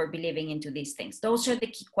have for believing into these things? Those are the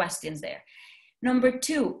key questions there. Number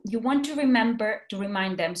 2, you want to remind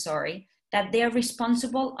them, that they are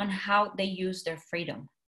responsible on how they use their freedom.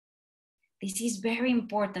 This is very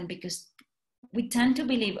important because we tend to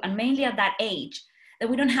believe, and mainly at that age, that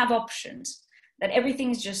we don't have options, that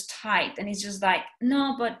everything is just tight and it's just like,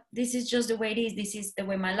 no, but this is just the way it is. This is the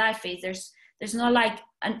way my life is. There's not like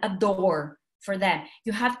a door for them.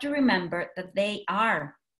 You have to remember that they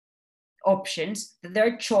are options,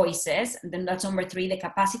 their choices, and then that's number 3, the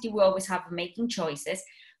capacity we always have of making choices.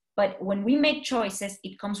 But when we make choices,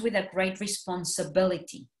 it comes with a great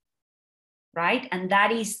responsibility, right? And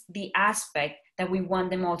that is the aspect that we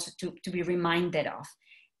want them also to be reminded of,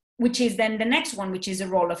 which is then the next one, which is the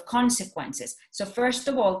role of consequences. So first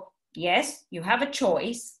of all, yes, you have a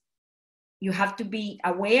choice. You have to be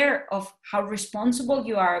aware of how responsible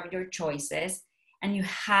you are of your choices, and you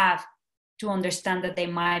have to understand that there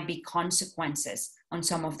might be consequences on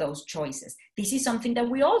some of those choices. This is something that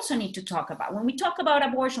we also need to talk about. When we talk about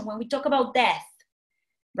abortion, when we talk about death,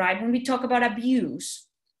 right? When we talk about abuse,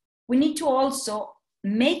 we need to also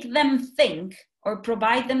make them think or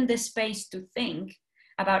provide them the space to think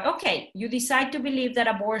about, okay, you decide to believe that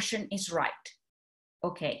abortion is right.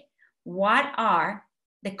 Okay, what are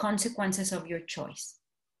the consequences of your choice?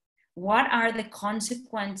 What are the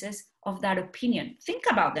consequences of that opinion? Think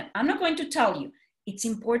about them. I'm not going to tell you. It's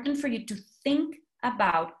important for you to think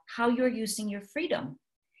about how you're using your freedom.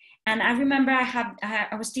 And I remember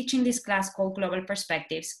I was teaching this class called Global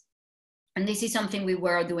Perspectives. And this is something we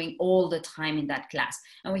were doing all the time in that class.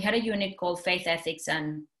 And we had a unit called Faith, Ethics,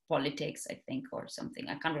 and politics, I think, or something.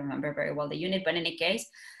 I can't remember very well the unit, but in any case.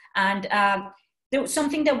 And there was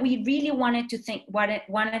something that we really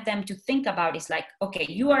wanted them to think about is like, okay,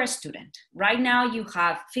 you are a student. Right now you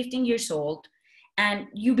have 15 years old and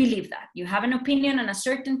you believe that. You have an opinion on a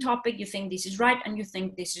certain topic, you think this is right and you think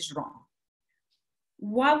this is wrong.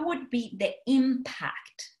 What would be the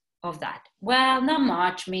impact of that? Well, not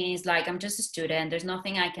much, means like I'm just a student. There's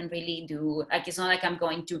nothing I can really do. Like it's not like I'm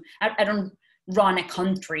going to, I don't run a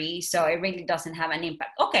country, so it really doesn't have an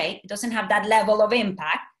impact. Okay, it doesn't have that level of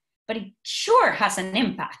impact, but it sure has an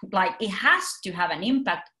impact. Like it has to have an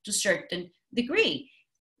impact to a certain degree.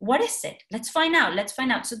 What is it? Let's find out. Let's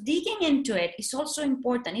find out. So digging into it is also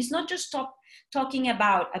important. It's not just talking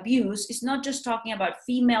about abuse. It's not just talking about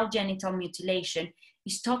female genital mutilation.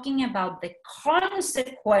 It's talking about the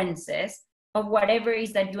consequences of whatever it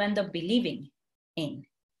is that you end up believing in,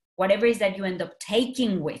 whatever it is that you end up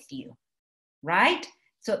taking with you, right?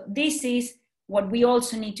 So this is what we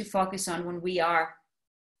also need to focus on when we are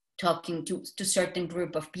talking to certain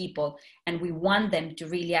group of people, and we want them to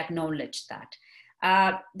really acknowledge that.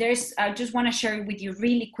 I just want to share with you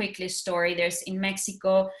really quickly a story. There's in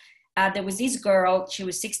Mexico, there was this girl, she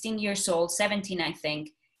was 16 years old, 17, I think.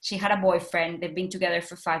 She had a boyfriend, they've been together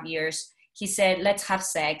for 5 years. He said, let's have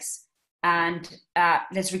sex and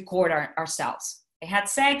let's record ourselves. They had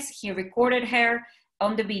sex, he recorded her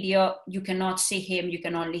on the video. You cannot see him, you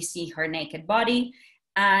can only see her naked body.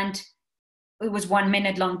 And it was 1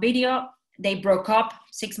 minute long video. They broke up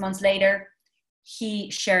 6 months later. He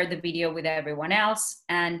shared the video with everyone else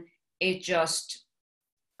and it just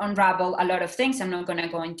unraveled a lot of things. I'm not gonna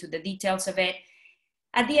go into the details of it.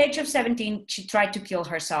 At the age of 17, she tried to kill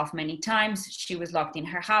herself many times. She was locked in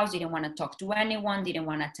her house, didn't want to talk to anyone, didn't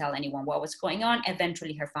want to tell anyone what was going on.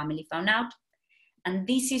 Eventually her family found out. And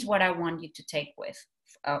this is what I want you to take with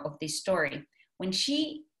of this story. When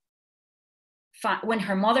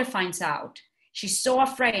her mother finds out, she's so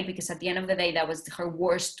afraid because at the end of the day, that was her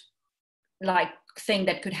worst thing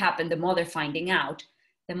that could happen, the mother finding out.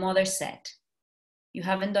 The mother said, you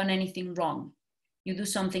haven't done anything wrong. You do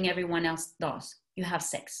something everyone else does. You have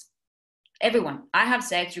sex. Everyone. I have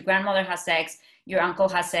sex. Your grandmother has sex. Your uncle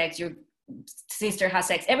has sex. Your sister has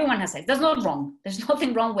sex. Everyone has sex. That's not wrong. There's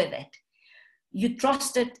nothing wrong with it. You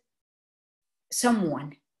trusted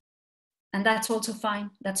someone. And that's also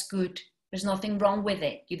fine. That's good. There's nothing wrong with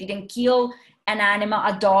it. You didn't kill an animal,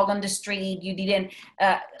 a dog on the street. You didn't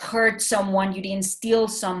hurt someone. You didn't steal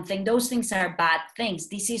something. Those things are bad things.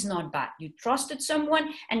 This is not bad. You trusted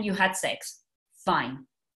someone and you had sex. Fine.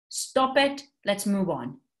 Stop it. Let's move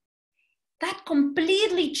on. That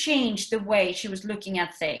completely changed the way she was looking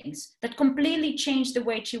at things. That completely changed the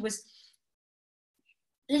way she was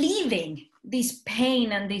leaving this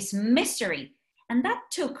pain and this misery. And that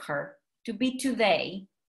took her to be today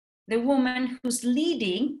the woman who's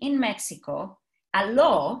leading in Mexico a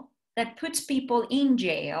law that puts people in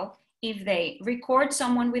jail if they record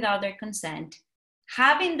someone without their consent,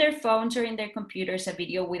 have in their phones or in their computers a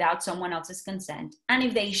video without someone else's consent, and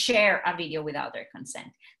if they share a video without their consent.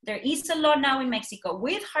 There is a law now in Mexico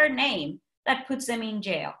with her name that puts them in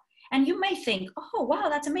jail. And you may think, oh, wow,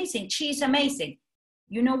 that's amazing. She's amazing.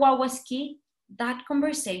 You know what was key? That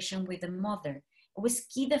conversation with the mother. It was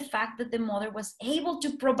key, the fact that the mother was able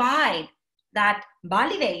to provide that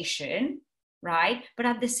validation, right? But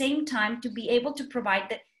at the same time, to be able to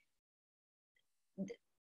provide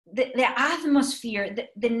the atmosphere,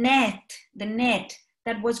 the net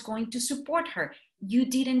that was going to support her. You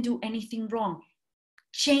didn't do anything wrong.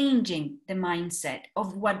 Changing the mindset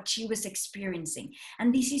of what she was experiencing.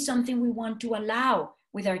 And this is something we want to allow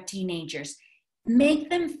with our teenagers. Make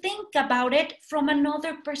them think about it from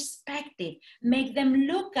another perspective. Make them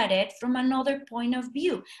look at it from another point of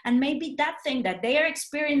view. And maybe that thing that they are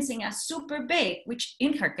experiencing as super big, which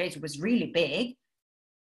in her case was really big,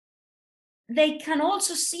 they can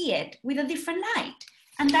also see it with a different light.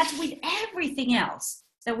 And that's with everything else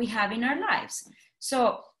that we have in our lives.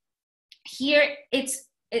 So here it's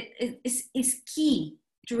key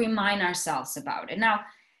to remind ourselves about it. Now,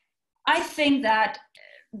 I think that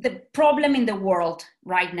the problem in the world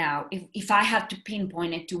right now, if I have to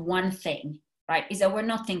pinpoint it to one thing, right, is that we're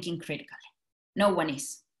not thinking critically. No one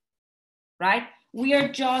is, right? We are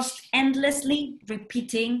just endlessly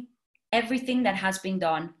repeating everything that has been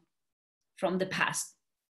done from the past,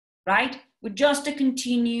 right? With just a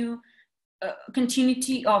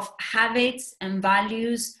continuity of habits and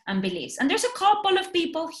values and beliefs. And there's a couple of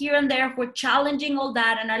people here and there who are challenging all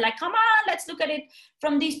that and are like, come on, let's look at it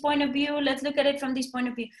from this point of view. Let's look at it from this point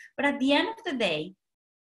of view. But at the end of the day,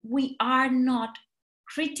 we are not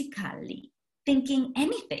critically thinking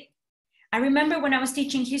anything. I remember when I was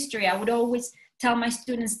teaching history, I would always tell my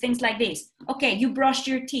students things like this. Okay, you brushed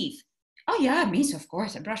your teeth. Oh yeah, miss, of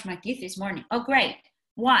course, I brushed my teeth this morning. Oh, great.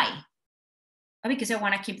 Why? Oh, because I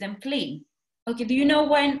want to keep them clean. Okay, do you know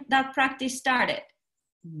when that practice started?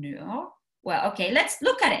 No. Well, okay, let's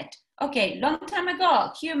look at it. Okay, long time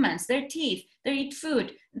ago, humans, their teeth, they eat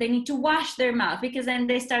food, they need to wash their mouth because then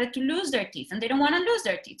they started to lose their teeth and they don't want to lose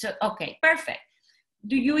their teeth. So, okay, perfect.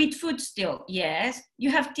 Do you eat food still? Yes. You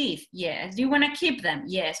have teeth? Yes. Do you want to keep them?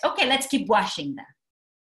 Yes. Okay, let's keep washing them,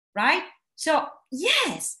 right? So,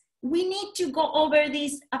 yes, we need to go over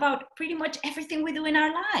this about pretty much everything we do in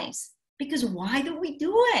our lives. Because why do we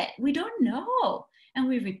do it? We don't know. And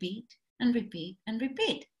we repeat and repeat and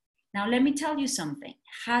repeat. Now, let me tell you something.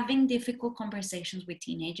 Having difficult conversations with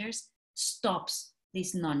teenagers stops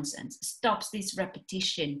this nonsense, stops this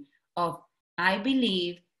repetition of, I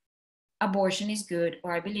believe abortion is good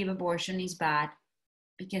or I believe abortion is bad,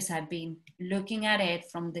 because I've been looking at it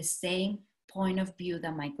from the same point of view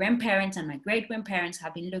that my grandparents and my great-grandparents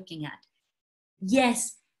have been looking at.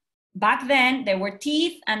 Yes, back then there were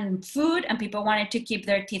teeth and food and people wanted to keep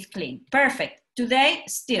their teeth clean. Perfect. Today,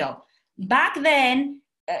 still. Back then,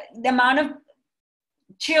 the amount of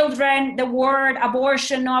children, the word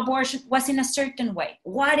abortion, no abortion was in a certain way.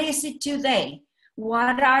 What is it today?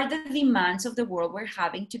 What are the demands of the world we're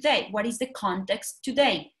having today? What is the context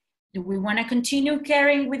today? Do we want to continue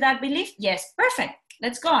carrying with that belief? Yes, perfect.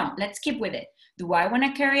 Let's go on. Let's keep with it. Do I want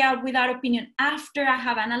to carry out with that opinion after I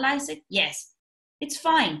have analyzed it? Yes, it's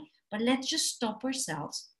fine. But let's just stop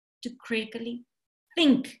ourselves to critically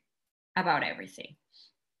think about everything.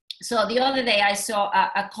 So the other day I saw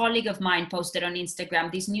a colleague of mine posted on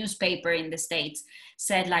Instagram, this newspaper in the States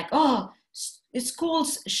said like, oh,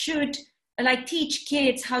 schools should like teach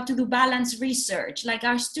kids how to do balanced research. Like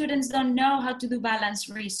our students don't know how to do balanced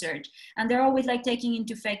research and they're always like taking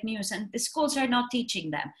into fake news and the schools are not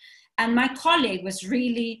teaching them. And my colleague was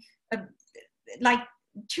really like,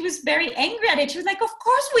 she was very angry at it. She was like, of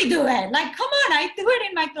course we do it. Like, come on, I do it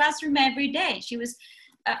in my classroom every day. She was,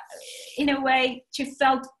 in a way, she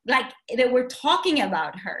felt like they were talking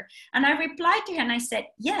about her. And I replied to her and I said,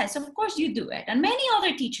 yes, of course you do it. And many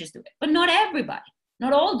other teachers do it, but not everybody,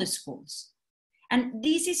 not all the schools. And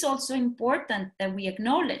this is also important that we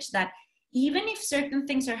acknowledge that even if certain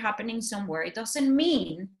things are happening somewhere, it doesn't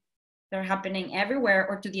mean they're happening everywhere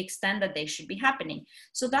or to the extent that they should be happening.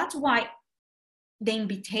 So that's why the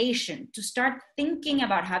invitation to start thinking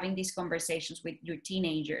about having these conversations with your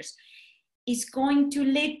teenagers is going to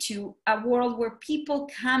lead to a world where people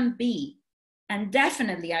can be, and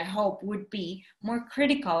definitely I hope would be, more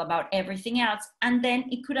critical about everything else. And then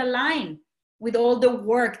it could align with all the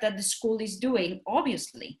work that the school is doing,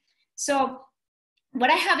 obviously. So what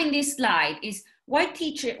I have in this slide is why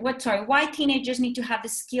teenagers need to have the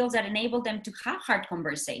skills that enable them to have hard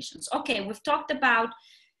conversations. Okay, we've talked about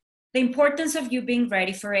the importance of you being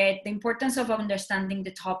ready for it, the importance of understanding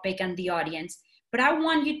the topic and the audience. But I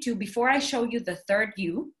want you to, before I show you the third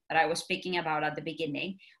you that I was speaking about at the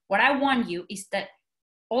beginning, what I want you is that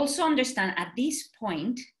also understand at this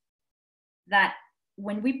point that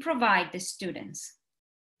when we provide the students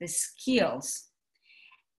the skills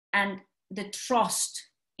and the trust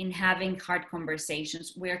in having hard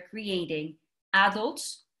conversations, we're creating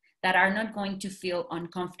adults that are not going to feel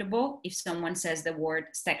uncomfortable if someone says the word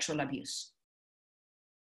sexual abuse,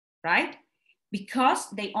 right? Because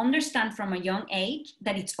they understand from a young age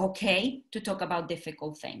that it's okay to talk about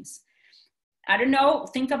difficult things. I don't know,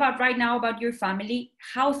 think about right now about your family,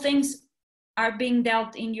 how things are being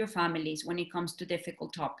dealt in your families when it comes to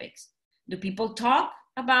difficult topics. Do people talk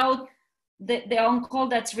about the uncle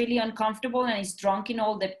that's really uncomfortable and is drunk in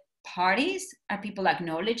all the parties? Are people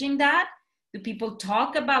acknowledging that? Do people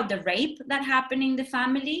talk about the rape that happened in the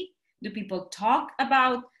family? Do people talk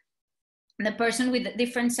about the person with a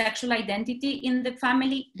different sexual identity in the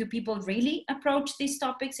family? Do people really approach these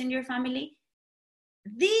topics in your family?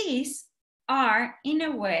 These are, in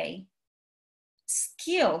a way,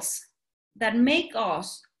 skills that make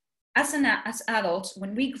us, as adults,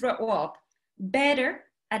 when we grow up, better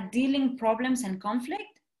at dealing problems and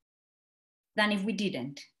conflict than if we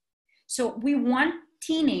didn't. So we want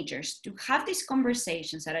teenagers to have these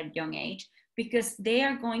conversations at a young age because they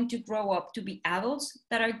are going to grow up to be adults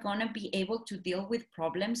that are going to be able to deal with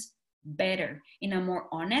problems better, in a more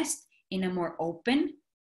honest, in a more open,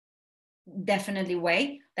 definitely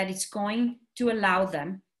way, that it's going to allow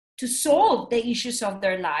them to solve the issues of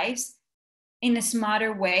their lives in a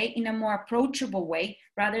smarter way, in a more approachable way,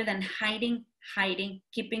 rather than hiding,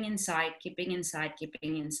 keeping inside.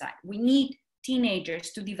 We need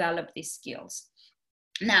teenagers to develop these skills.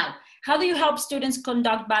 Now, how do you help students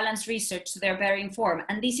conduct balanced research so they're very informed?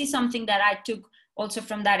 And this is something that I took also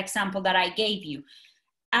from that example that I gave you.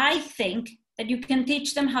 I think that you can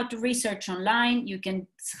teach them how to research online. You can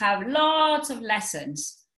have lots of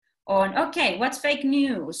lessons on, okay, what's fake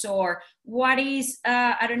news, or what is,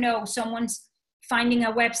 I don't know, someone's finding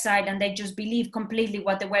a website and they just believe completely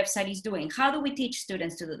what the website is doing. How do we teach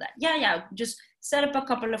students to do that? Yeah, just set up a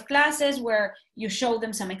couple of classes where you show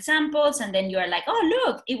them some examples, and then you're like, oh,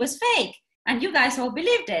 look, it was fake. And you guys all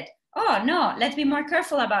believed it. Oh, no, let's be more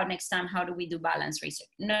careful about next time. How do we do balanced research?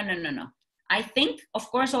 No. I think, of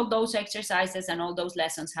course, all those exercises and all those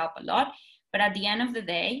lessons help a lot. But at the end of the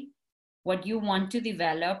day, what you want to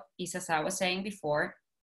develop is, as I was saying before,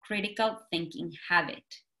 critical thinking habit,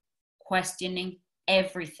 questioning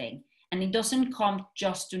everything. And it doesn't come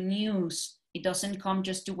just to news. It doesn't come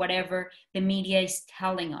just to whatever the media is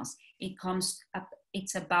telling us.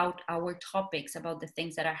 It's about our topics, about the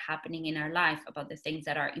things that are happening in our life, about the things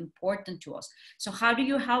that are important to us. So how do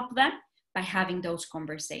you help them? By having those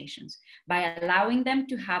conversations, by allowing them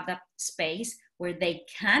to have that space where they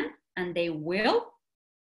can and they will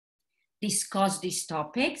discuss these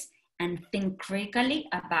topics and think critically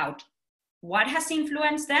about what has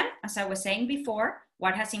influenced them, as I was saying before,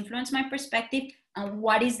 what has influenced my perspective, and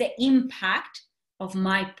what is the impact of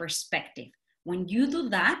my perspective. When you do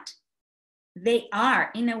that, they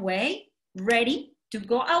are, in a way, ready to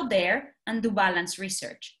go out there and do balanced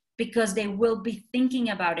research, because they will be thinking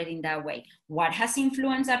about it in that way. What has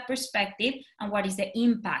influenced that perspective, and what is the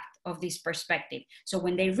impact of this perspective? So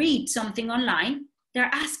when they read something online,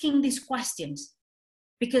 they're asking these questions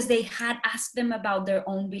because they had asked them about their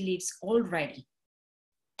own beliefs already.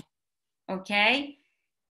 Okay?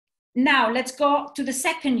 Now let's go to the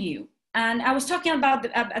second you. And I was talking about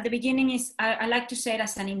at the beginning is, I like to say it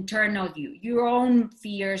as an internal you, your own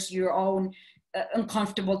fears, your own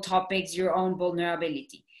uncomfortable topics, your own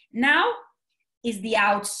vulnerability. Now is the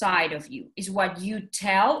outside of you, is what you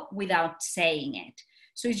tell without saying it.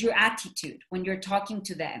 So it's your attitude when you're talking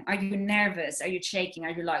to them. Are you nervous? Are you shaking?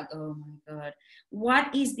 Are you like, oh my God?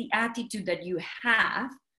 What is the attitude that you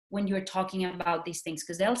have when you're talking about these things?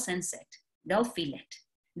 Because they'll sense it. They'll feel it.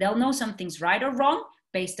 They'll know something's right or wrong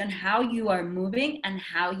based on how you are moving and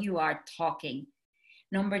how you are talking.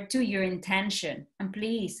 Number two, your intention. And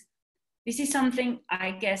please, this is something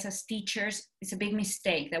I guess as teachers, it's a big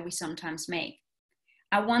mistake that we sometimes make.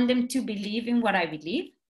 I want them to believe in what I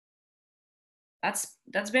believe.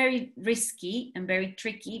 That's very risky and very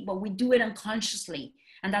tricky, but we do it unconsciously.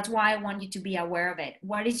 And that's why I want you to be aware of it.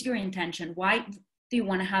 What is your intention? Why do you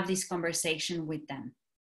want to have this conversation with them?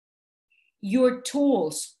 Your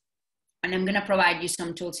tools, and I'm going to provide you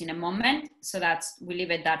some tools in a moment. So we leave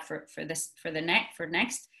it that for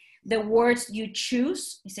next. The words you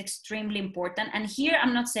choose is extremely important. And here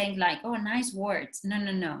I'm not saying like, oh, nice words.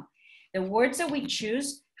 No. The words that we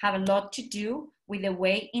choose have a lot to do with the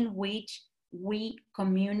way in which we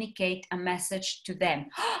communicate a message to them.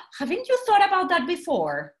 Haven't you thought about that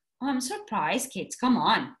before? Oh, I'm surprised, kids. Come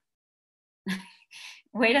on.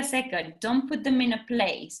 Wait a second. Don't put them in a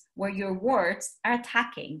place where your words are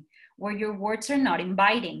attacking, where your words are not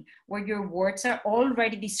inviting, where your words are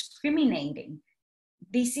already discriminating.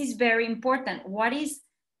 This is very important. What is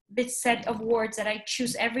the set of words that I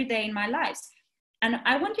choose every day in my life? And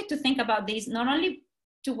I want you to think about this, not only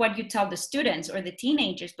to what you tell the students or the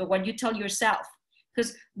teenagers, but what you tell yourself.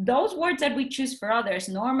 Because those words that we choose for others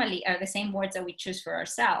normally are the same words that we choose for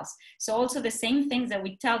ourselves. So also the same things that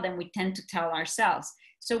we tell them, we tend to tell ourselves.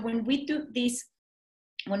 So when we do this,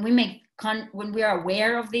 when we are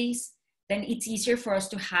aware of these, then it's easier for us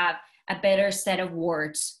to have a better set of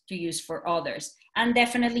words to use for others. And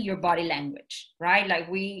definitely your body language, right? Like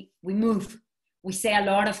we move, we say a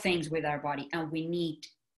lot of things with our body, and we need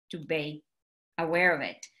to be aware of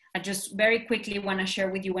it. I just very quickly want to share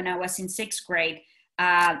with you, when I was in 6th grade,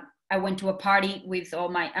 I went to a party with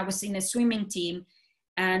I was in a swimming team,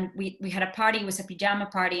 and we had a party. It was a pajama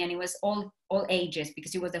party, and it was all ages,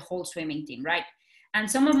 because it was the whole swimming team, right? And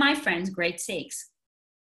some of my friends, grade 6,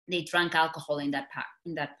 they drank alcohol in that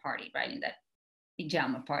party, right? In that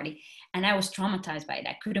pajama party. And I was traumatized by it.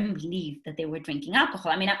 I couldn't believe that they were drinking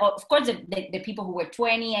alcohol. I mean, of course, the people who were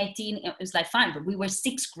 20, 18, it was like fine, but we were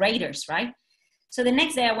 6th graders, right? So the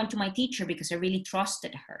next day I went to my teacher because I really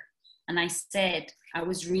trusted her. And I said, I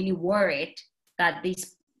was really worried that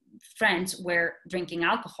these friends were drinking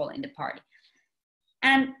alcohol in the party.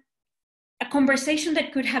 And a conversation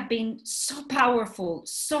that could have been so powerful,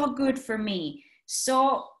 so good for me,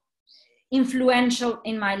 so influential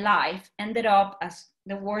in my life, ended up as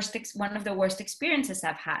one of the worst experiences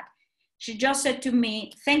I've had. She just said to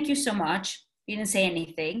me, thank you so much. didn't say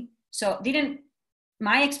anything. So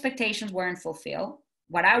my expectations weren't fulfilled.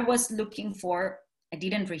 What I was looking for, I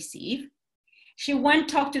didn't receive. She went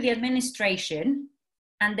talk to the administration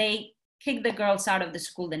and they kicked the girls out of the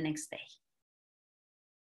school the next day.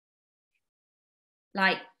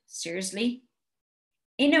 Like, seriously?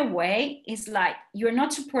 In a way, it's like, you're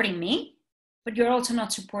not supporting me, but you're also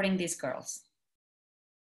not supporting these girls.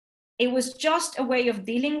 It was just a way of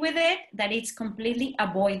dealing with it that it's completely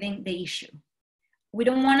avoiding the issue. We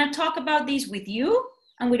don't want to talk about this with you,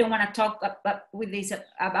 and we don't want to talk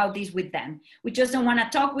about this with them. We just don't want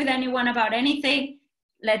to talk with anyone about anything.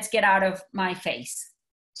 Let's get out of my face.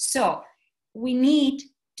 So we need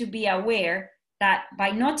to be aware that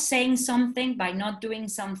by not saying something, by not doing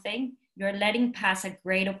something, you're letting pass a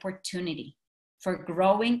great opportunity for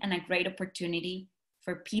growing and a great opportunity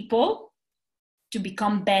for people to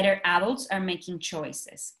become better adults and making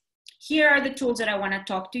choices. Here are the tools that I want to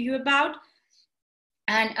talk to you about.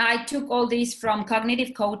 And I took all these from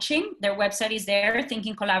Cognitive Coaching. Their website is there,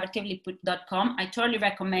 thinkingcollaboratively.com. I totally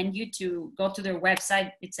recommend you to go to their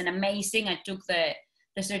website. It's an amazing. I took the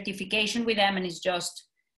certification with them and it's just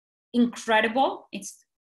incredible. It's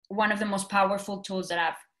one of the most powerful tools that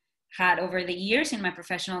I've had over the years in my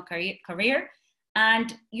professional career.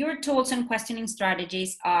 And your tools and questioning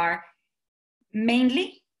strategies are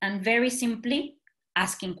mainly and very simply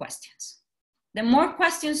asking questions. The more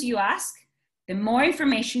questions you ask, the more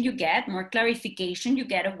information you get, more clarification you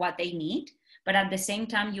get of what they need, but at the same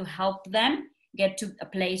time, you help them get to a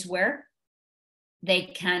place where they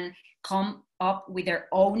can come up with their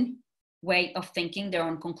own way of thinking, their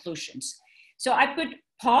own conclusions. So I put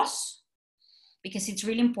pause, because it's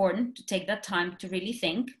really important to take that time to really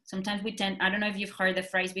think. Sometimes we tend, I don't know if you've heard the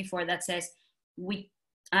phrase before that says, we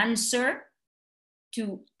answer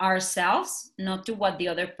to ourselves, not to what the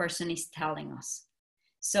other person is telling us.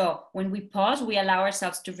 So when we pause, we allow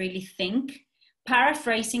ourselves to really think.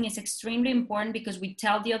 Paraphrasing is extremely important because we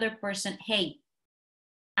tell the other person, hey,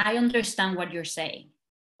 I understand what you're saying.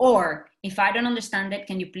 Or if I don't understand it,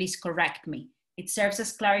 can you please correct me? It serves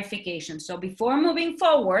as clarification. So before moving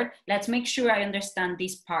forward, let's make sure I understand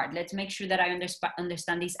this part. Let's make sure that I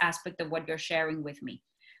understand this aspect of what you're sharing with me.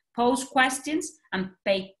 Pose questions and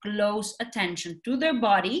pay close attention to their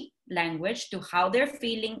body language, to how they're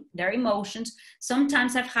feeling, their emotions.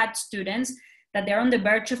 Sometimes I've had students that they're on the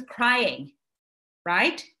verge of crying,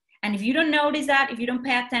 right? And if you don't notice that, if you don't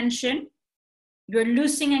pay attention, you're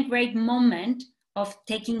losing a great moment of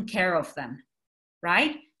taking care of them,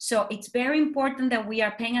 right? So it's very important that we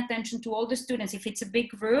are paying attention to all the students. If it's a big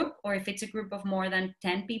group or if it's a group of more than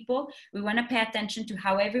 10 people, we want to pay attention to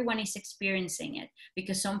how everyone is experiencing it,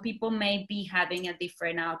 because some people may be having a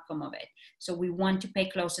different outcome of it. So we want to pay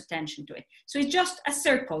close attention to it. So it's just a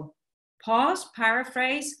circle. Pause,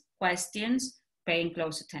 paraphrase, questions, paying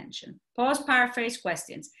close attention. Pause, paraphrase,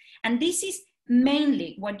 questions. And this is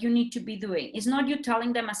mainly what you need to be doing. It's not you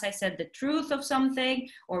telling them, as I said, the truth of something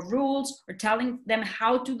or rules or telling them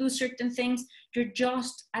how to do certain things. You're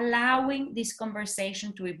just allowing this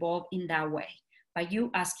conversation to evolve in that way by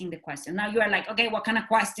you asking the question. Now you are like, okay, what kind of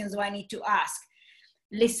questions do I need to ask?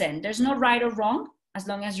 Listen, there's no right or wrong as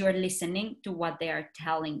long as you're listening to what they are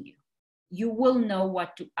telling you. You will know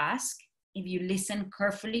what to ask if you listen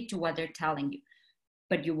carefully to what they're telling you.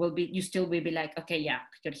 But you still will be like, okay, yeah,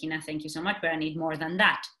 Georgina, thank you so much, but I need more than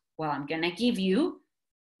that. Well, I'm gonna give you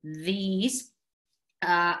these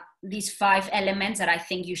 5 elements that I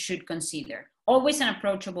think you should consider. Always an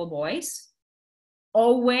approachable voice,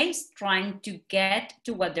 always trying to get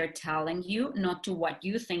to what they're telling you, not to what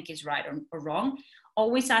you think is right or wrong.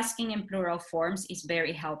 Always asking in plural forms is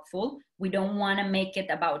very helpful. We don't wanna make it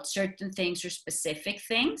about certain things or specific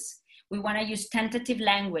things. We wanna use tentative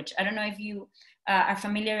language. I don't know if you are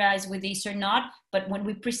familiarized with this or not, but when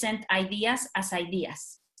we present ideas as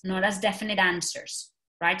ideas, not as definite answers,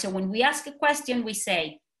 right? So when we ask a question, we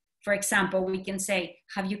say, for example, we can say,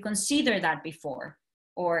 have you considered that before?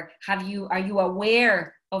 Or are you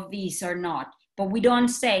aware of this or not? But we don't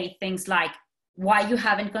say things like, why you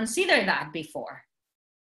haven't considered that before?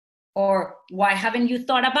 Or why haven't you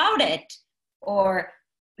thought about it? Or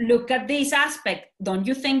look at this aspect. Don't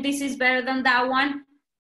you think this is better than that one?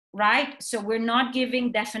 Right? So we're not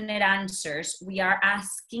giving definite answers. We are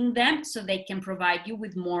asking them so they can provide you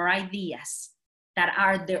with more ideas that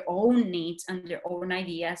are their own needs and their own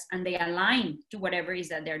ideas, and they align to whatever it is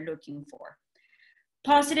that they're looking for.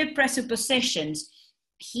 Positive presuppositions.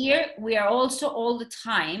 Here we are also all the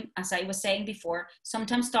time, as I was saying before,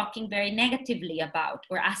 sometimes talking very negatively about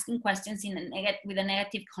or asking questions with a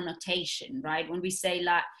negative connotation, right? When we say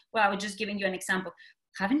like, well, I was just giving you an example.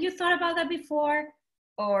 Haven't you thought about that before?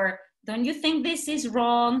 Or don't you think this is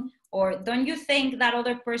wrong? Or don't you think that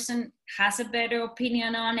other person has a better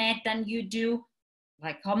opinion on it than you do?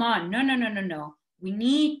 Like, come on, no, no, no, no, no. We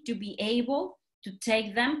need to be able to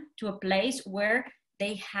take them to a place where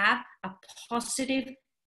they have a positive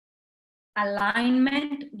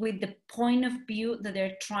alignment with the point of view that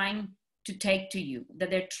they're trying to take to you, that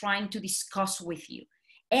they're trying to discuss with you.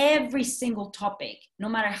 Every single topic, no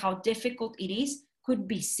matter how difficult it is, could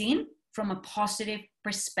be seen from a positive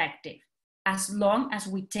perspective, as long as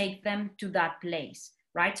we take them to that place,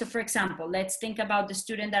 right? So for example, let's think about the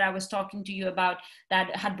student that I was talking to you about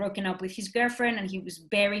that had broken up with his girlfriend, and he was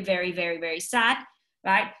very, very, very, very sad,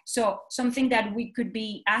 right? So something that we could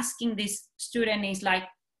be asking this student is like,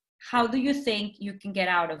 how do you think you can get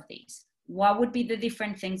out of this? What would be the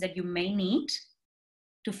different things that you may need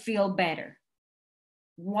to feel better?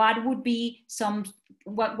 What would be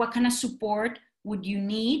what kind of support would you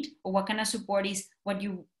need, or what kind of support is what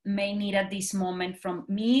you may need at this moment from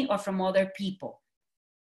me or from other people?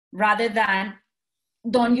 Rather than,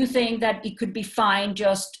 don't you think that it could be fine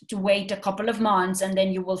just to wait a couple of months and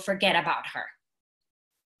then you will forget about her,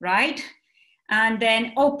 right? And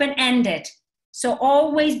then open-ended. So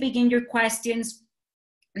always begin your questions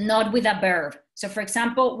not with a verb. So for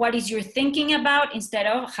example, what is your thinking about, instead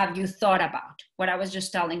of have you thought about, what I was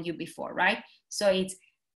just telling you before, right? So it's,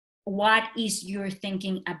 what is your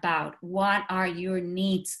thinking about? What are your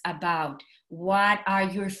needs about? What are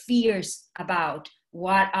your fears about?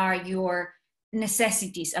 What are your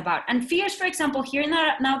necessities about? And fears, for example, here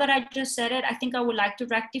now that I just said it, I think I would like to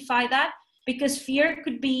rectify that, because fear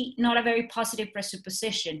could be not a very positive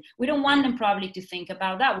presupposition. We don't want them probably to think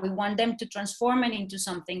about that. We want them to transform it into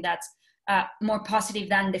something that's more positive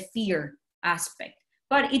than the fear aspect.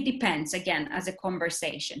 But it depends, again, as a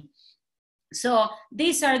conversation. So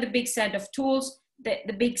these are the big set of tools,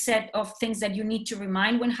 the big set of things that you need to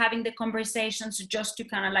remind when having the conversations. So just to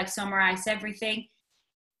kind of like summarize everything,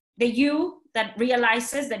 the you that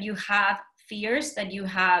realizes that you have fears, that you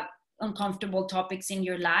have uncomfortable topics in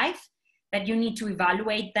your life, that you need to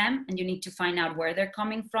evaluate them, and you need to find out where they're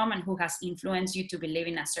coming from and who has influenced you to believe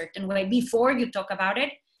in a certain way before you talk about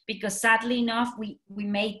it. Because sadly enough, we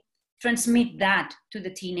may transmit that to the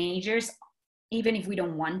teenagers, even if we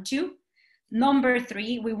don't want to. Number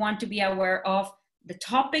 3, we want to be aware of the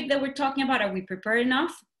topic that we're talking about. Are we prepared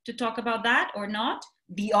enough to talk about that or not?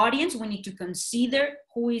 The audience, we need to consider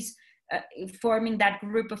who is forming that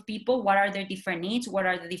group of people. What are their different needs? What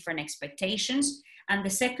are the different expectations? And the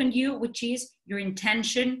second you, which is your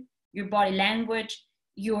intention, your body language,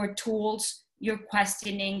 your tools, your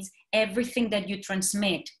questionings, everything that you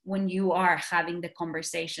transmit when you are having the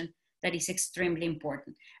conversation, that is extremely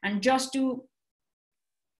important. And just to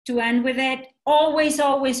end with it, always,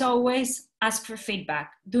 always, always ask for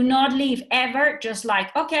feedback. Do not leave ever just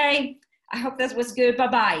like, okay, I hope this was good,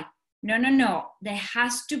 bye-bye. No, no, no. There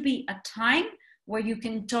has to be a time where you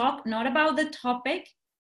can talk not about the topic,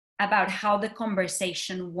 about how the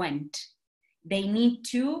conversation went. They need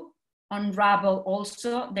to unravel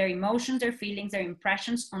also their emotions, their feelings, their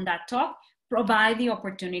impressions on that talk. Provide the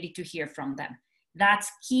opportunity to hear from them.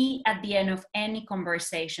 That's key at the end of any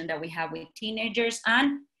conversation that we have with teenagers.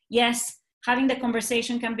 And yes, having the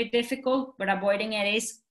conversation can be difficult, but avoiding it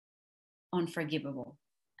is unforgivable.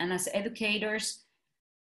 And as educators,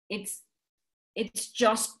 it's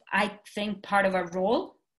just, I think, part of our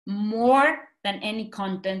role, more than any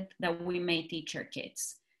content that we may teach our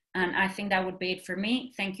kids. And I think that would be it for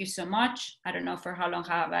me. Thank you so much. I don't know for how long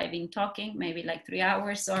have I been talking, maybe like 3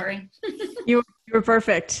 hours, sorry. You were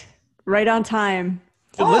perfect, right on time.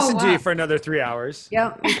 To listen to you for another 3 hours.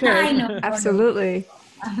 Yeah, we could. I know. Absolutely.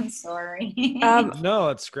 I'm sorry. No,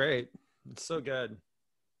 it's great. It's so good.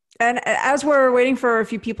 And as we're waiting for a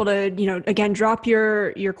few people to, again, drop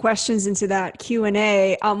your questions into that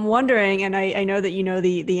Q&A, I'm wondering, and I know that you know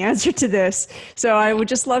the answer to this, so I would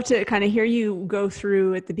just love to kind of hear you go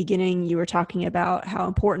through. At the beginning, you were talking about how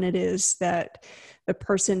important it is that the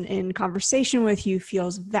person in conversation with you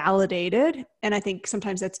feels validated. And I think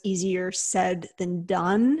sometimes that's easier said than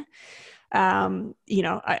done.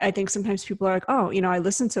 I think sometimes people are like, oh, I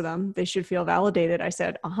listened to them. They should feel validated. I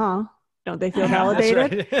said, don't they feel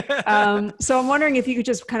validated? Right. So I'm wondering if you could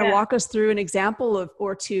just kind of walk us through an example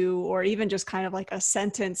or two, or even just kind of like a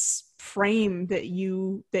sentence frame that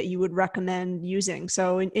you would recommend using.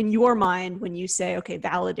 So in your mind, when you say, okay,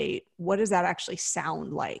 validate, what does that actually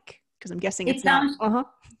sound like? Because I'm guessing it sounds,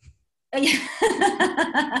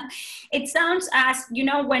 It sounds as,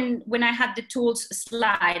 when I had the tools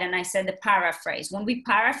slide and I said the paraphrase. When we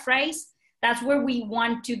paraphrase, that's where we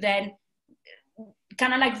want to then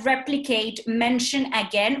kind of like replicate, mention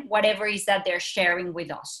again, whatever is that they're sharing with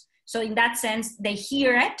us. So in that sense, they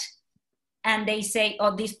hear it and they say,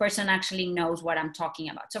 oh, this person actually knows what I'm talking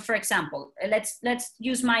about. So for example, let's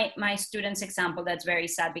use my student's example. That's very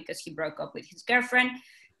sad because he broke up with his girlfriend.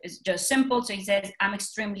 It's just simple. So he says, I'm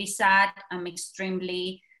extremely sad. I'm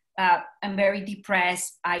very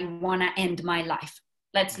depressed. I want to end my life.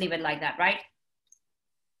 Let's leave it like that, right?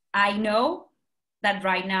 I know that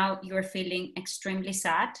right now you're feeling extremely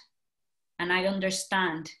sad, and I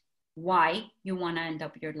understand why you want to end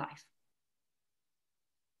up your life.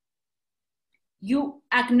 You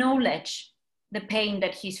acknowledge the pain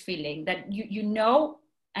that he's feeling, that you know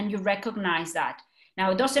and you recognize that.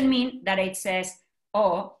 Now, it doesn't mean that it says,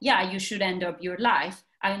 oh, yeah, you should end up your life.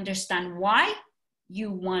 I understand why you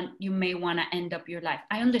may want to end up your life.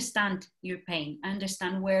 I understand your pain. I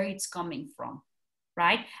understand where it's coming from,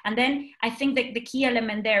 right? And then I think that the key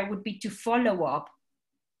element there would be to follow up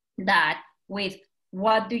that with,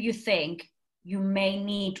 what do you think you may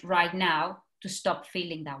need right now to stop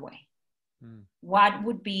feeling that way? What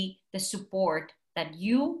would be the support that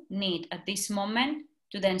you need at this moment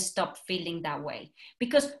to then stop feeling that way?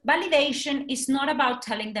 Because validation is not about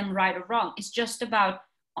telling them right or wrong. It's just about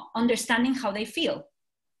understanding how they feel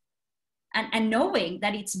and knowing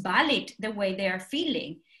that it's valid the way they are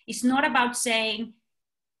feeling. It's not about saying,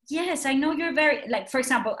 yes, I know you're very, like, for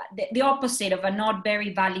example, the opposite of a not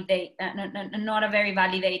very validated, not a very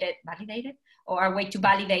validated, or a way to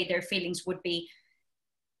validate their feelings would be,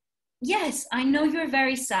 yes, I know you're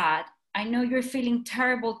very sad. I know you're feeling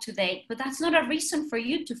terrible today, but that's not a reason for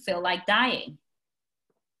you to feel like dying.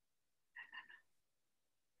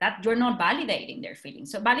 That you're not validating their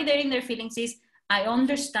feelings. So validating their feelings is, I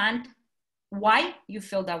understand why you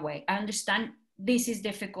feel that way. I understand this is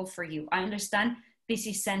difficult for you. I understand this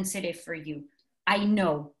is sensitive for you. I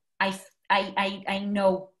know. I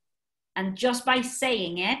know. And just by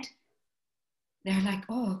saying it, they're like,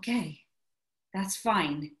 oh, okay, that's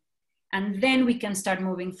fine. And then we can start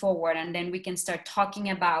moving forward, and then we can start talking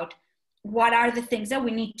about what are the things that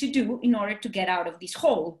we need to do in order to get out of this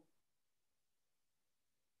hole.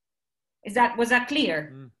 Was that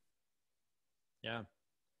clear? Yeah.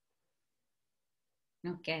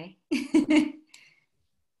 Okay.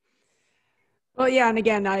 Well, yeah. And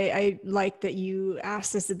again, I like that you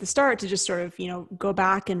asked us at the start to just sort of, go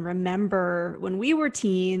back and remember when we were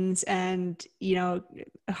teens and, a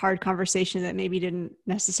hard conversation that maybe didn't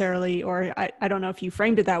necessarily, or I don't know if you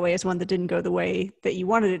framed it that way as one that didn't go the way that you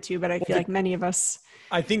wanted it to, but I feel like many of us.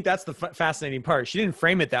 I think that's the fascinating part. She didn't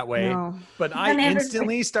frame it that way, no. But I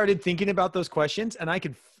instantly started thinking about those questions, and I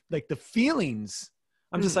could, like, the feelings.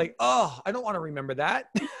 I'm just like, oh, I don't want to remember that.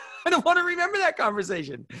 I don't want to remember that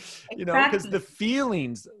conversation, because the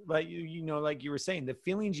feelings, like, like you were saying, the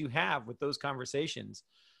feelings you have with those conversations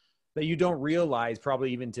that you don't realize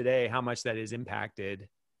probably even today, how much that is impacted,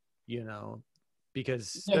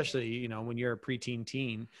 because especially, when you're a preteen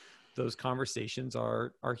teen, those conversations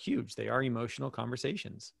are huge. They are emotional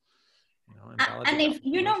conversations. And if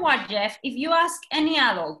you know what, Jeff, if you ask any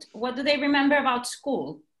adult, what do they remember about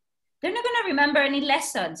school? They're not going to remember any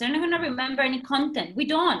lessons. They're not going to remember any content. We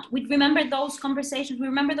don't. We remember those conversations. We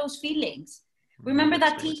remember those feelings. We remember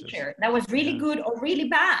that teacher that was really good or really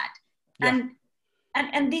bad. Yeah.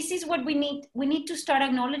 And this is what we need. We need to start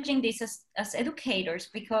acknowledging this as educators,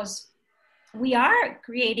 because we are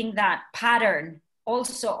creating that pattern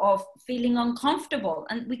also of feeling uncomfortable,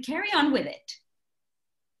 and we carry on with it.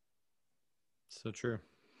 So true.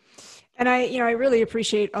 And I really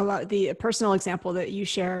appreciate a lot the personal example that you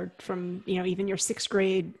shared from, even your 6th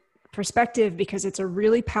grade perspective, because it's a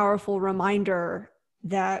really powerful reminder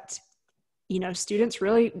that, students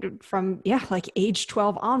really from, like age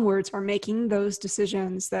 12 onwards are making those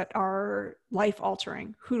decisions that are life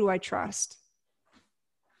altering. Who do I trust?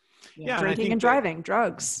 Yeah, drinking and driving,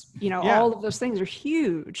 drugs, all of those things are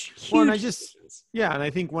huge. Well, and I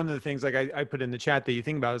think one of the things, like I put in the chat, that you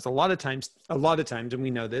think about is a lot of times, and we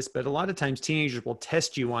know this, but a lot of times teenagers will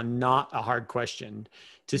test you on not a hard question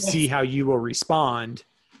to see how you will respond,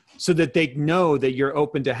 so that they know that you're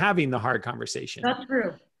open to having the hard conversation. That's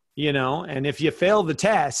true. And if you fail the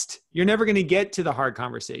test, you're never going to get to the hard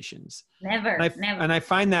conversations. Never. And I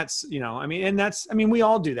find that's, we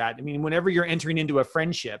all do that. Whenever you're entering into a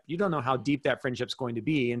friendship, you don't know how deep that friendship's going to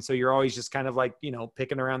be. And so you're always just kind of like,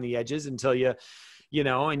 picking around the edges until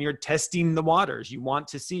and you're testing the waters. You want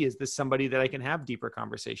to see, is this somebody that I can have deeper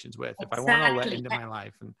conversations with? If I want to let into my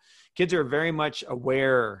life. And kids are very much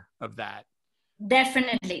aware of that.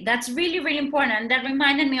 Definitely. That's really, really important. And that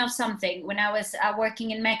reminded me of something. When I was working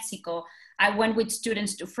in Mexico, I went with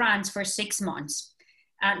students to France for 6 months,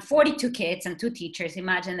 and 42 kids and 2 teachers.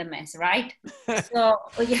 Imagine the mess, right? So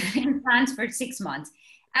in France for 6 months.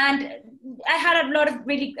 And I had a lot of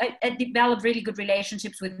I developed really good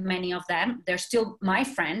relationships with many of them. They're still my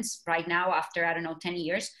friends right now after, I don't know, 10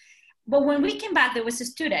 years. But when we came back, there was a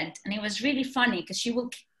student, and it was really funny because she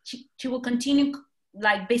will continue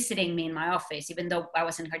like visiting me in my office, even though I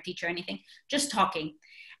wasn't her teacher or anything, just talking.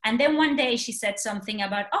 And then one day she said something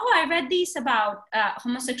about, oh, I read this about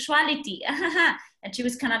homosexuality. And she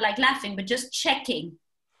was kind of like laughing, but just checking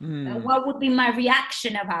what would be my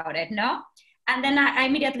reaction about it, no? And then I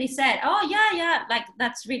immediately said, oh, yeah, like,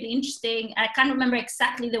 that's really interesting. I can't remember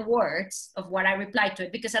exactly the words of what I replied to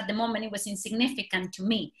it, because at the moment it was insignificant to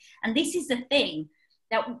me. And this is the thing,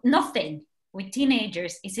 that nothing with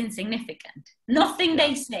teenagers is insignificant. Nothing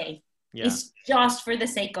they say is just for the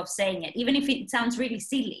sake of saying it, even if it sounds really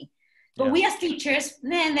silly. But we as teachers,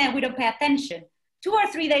 we don't pay attention. 2 or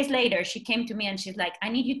 3 days later, she came to me and she's like, I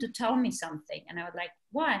need you to tell me something. And I was like,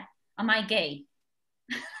 what? Am I gay?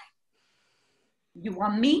 You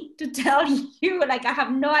want me to tell you? Like, I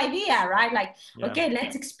have no idea, right? Like, okay,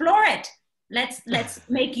 let's explore it. Let's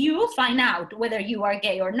make you find out whether you are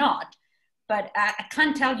gay or not. But I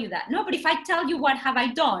can't tell you that. No, but if I tell you what have I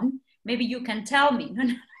done, maybe you can tell me.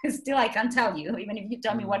 Still, I can't tell you, even if you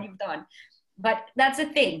tell me what you've done. But that's the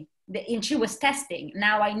thing. And she was testing.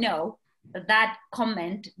 Now I know that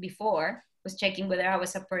comment before was checking whether I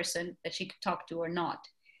was a person that she could talk to or not.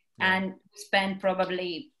 And spent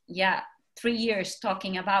probably, 3 years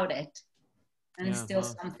talking about it, and still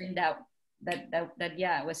something that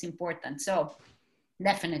was important. So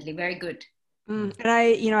definitely very good. And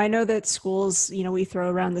I know that schools, we throw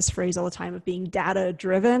around this phrase all the time of being data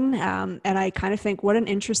driven. And I kind of think, what an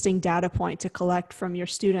interesting data point to collect from your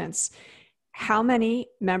students. How many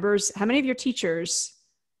of your teachers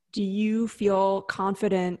do you feel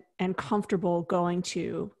confident and comfortable going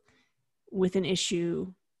to with an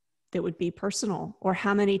issue that would be personal? Or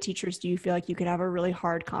how many teachers do you feel like you could have a really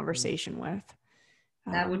hard conversation with?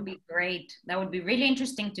 That would be great. That would be really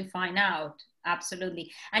interesting to find out.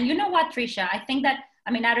 Absolutely. And you know what, Trisha, I think that,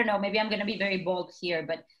 I don't know, maybe I'm going to be very bold here,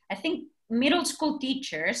 but I think middle school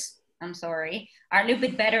teachers, are a little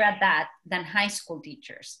bit better at that than high school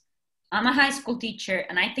teachers. I'm a high school teacher,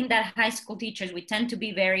 and I think that high school teachers, we tend to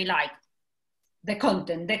be very like the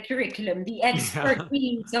content, the curriculum, the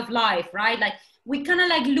expertise of life, right? Like, we kind of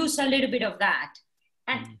like lose a little bit of that.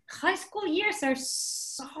 And high school years are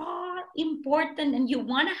so important, and you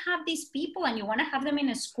want to have these people, and you want to have them in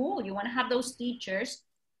a school. You want to have those teachers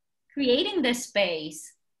creating the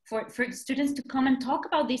space for students to come and talk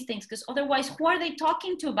about these things, because otherwise, who are they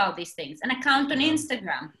talking to about these things? An account on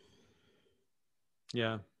Instagram.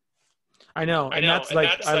 Yeah, I know. And that's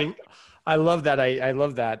like, I love that. I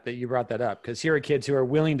love that you brought that up, because here are kids who are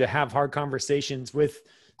willing to have hard conversations with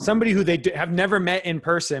somebody who they have never met in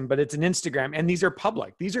person, but it's an Instagram, and these are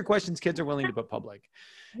public. These are questions kids are willing to put public,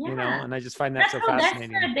 and I just find that so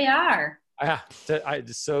fascinating. That's how they are.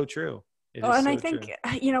 It's so true. And I think,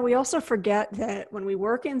 we also forget that when we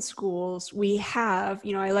work in schools, we have,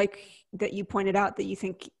 I like that you pointed out that you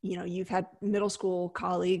think, you've had middle school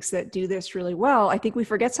colleagues that do this really well. I think we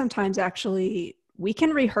forget sometimes, actually, we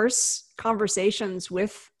can rehearse conversations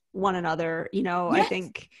with one another. I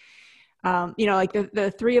think, like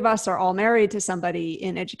the three of us are all married to somebody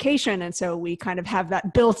in education. And so we kind of have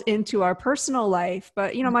that built into our personal life.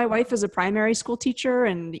 But, my wife is a primary school teacher,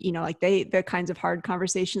 and, like the kinds of hard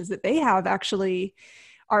conversations that they have actually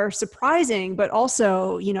are surprising, but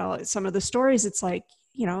also, some of the stories, it's like,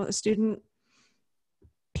 a student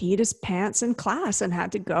peed his pants in class and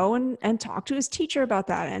had to go and talk to his teacher about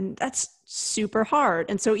that. And that's super hard.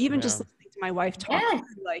 And so even just listening to my wife talk,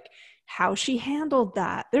 like how she handled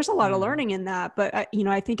that, there's a lot of learning in that. But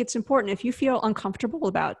I think it's important, if you feel uncomfortable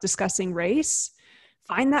about discussing race,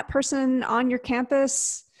 find that person on your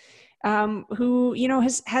campus who,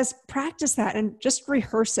 has practiced that, and just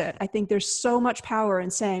rehearse it. I think there's so much power in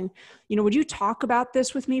saying, would you talk about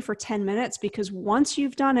this with me for 10 minutes? Because once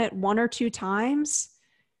you've done it 1 or 2 times,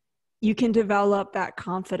 you can develop that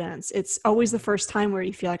confidence. It's always the first time where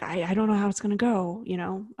you feel like, I don't know how it's going to go,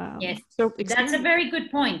 Yes. So that's a very good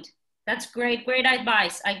point. That's great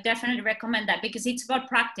advice. I definitely recommend that, because it's about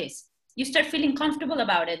practice. You start feeling comfortable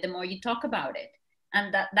about it the more you talk about it.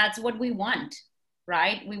 And that's what we want,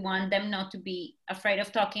 right? We want them not to be afraid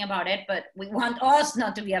of talking about it, but we want us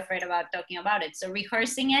not to be afraid about talking about it. So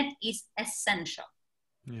rehearsing it is essential.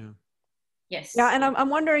 Yeah. Yes. Yeah. And I'm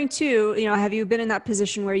wondering too, have you been in that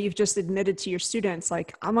position where you've just admitted to your students,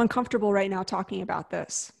 like, I'm uncomfortable right now talking about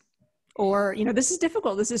this, or, this is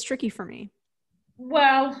difficult, this is tricky for me?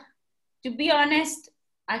 Well, to be honest,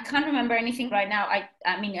 I can't remember anything right now.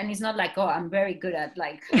 I mean, and it's not like, oh, I'm very good at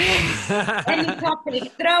like any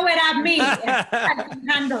topic, throw it at me, I can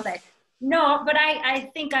handle it. No, but I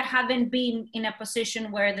think I haven't been in a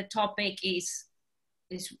position where the topic is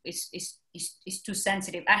too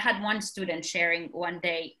sensitive. I had one student sharing one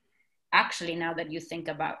day, actually, now that you think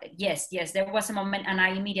about it, yes, there was a moment, and I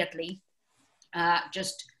immediately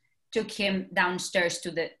just took him downstairs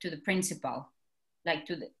to the principal, like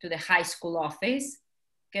to the high school office,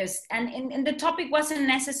 because and the topic wasn't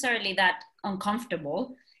necessarily that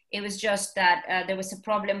uncomfortable. It was just that there was a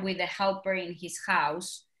problem with a helper in his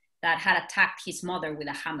house that had attacked his mother with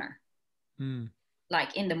a hammer,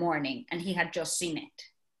 like in the morning, and he had just seen it.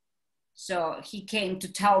 So he came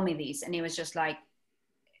to tell me this, and he was just like,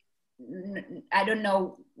 I don't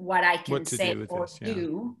know what I can say or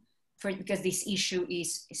do because this issue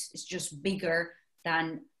is just bigger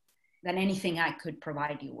than anything I could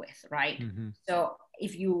provide you with, right? Mm-hmm. So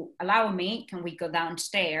if you allow me, can we go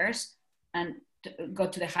downstairs and go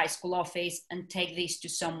to the high school office and take this to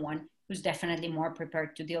someone who's definitely more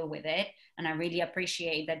prepared to deal with it? And I really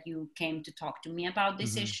appreciate that you came to talk to me about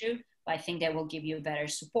this issue, but I think they will give you better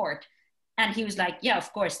support. And he was like, yeah,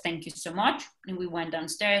 of course, thank you so much. And we went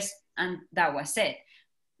downstairs, and that was it.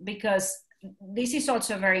 Because this is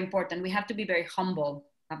also very important. We have to be very humble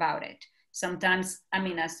about it. Sometimes, I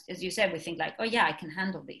mean, as you said, we think like, oh yeah, I can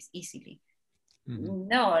handle this easily. Mm-hmm.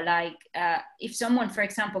 No, like if someone, for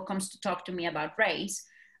example, comes to talk to me about race,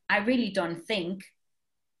 I really don't think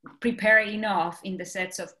prepare enough in the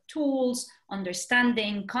sets of tools,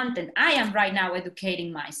 understanding, content. I am right now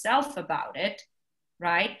educating myself about it,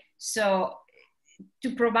 right? So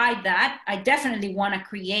to provide that, I definitely want to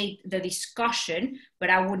create the discussion, but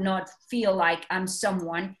I would not feel like I'm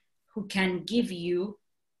someone who can give you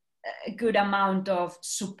a good amount of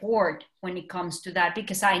support when it comes to that,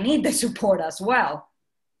 because I need the support as well.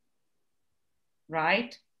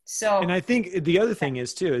 Right? So, and I think the other thing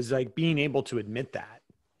is too, is like being able to admit that.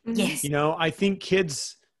 Yes. You know, I think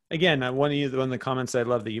kids, again, one of the comments I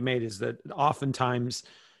love that you made is that oftentimes,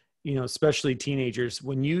 you know, especially teenagers,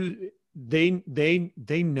 when they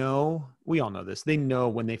know, we all know this, they know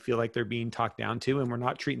when they feel like they're being talked down to, and we're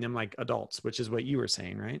not treating them like adults, which is what you were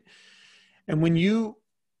saying, right? And when you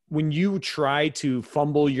try to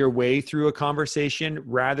fumble your way through a conversation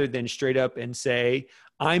rather than straight up and say,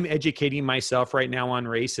 I'm educating myself right now on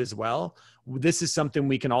race as well, this is something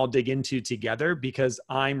we can all dig into together because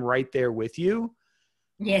I'm right there with you.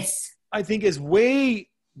 Yes. I think is way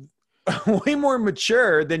more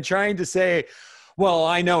mature than trying to say, well,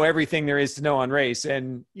 I know everything there is to know on race,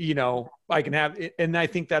 and, you know, I can have it. And I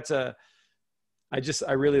think that's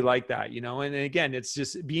I really like that, you know, and again, it's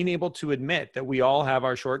just being able to admit that we all have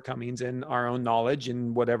our shortcomings and our own knowledge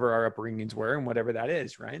and whatever our upbringings were and whatever that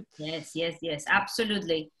is, right? Yes,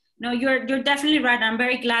 absolutely. No, you're definitely right. I'm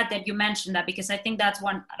very glad that you mentioned that, because I think that's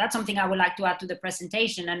something I would like to add to the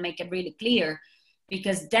presentation and make it really clear,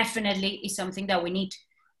 because definitely is something that we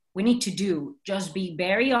need to do. Just be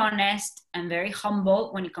very honest and very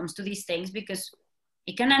humble when it comes to these things, because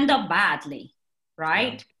it can end up badly,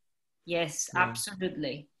 right? Yeah. Yes, yeah.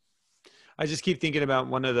 Absolutely. I just keep thinking about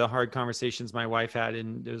one of the hard conversations my wife had,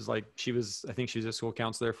 and it was like, I think she was a school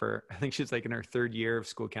counselor I think she was like in her third year of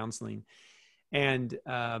school counseling. And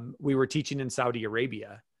we were teaching in Saudi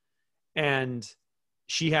Arabia, and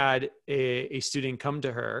she had a student come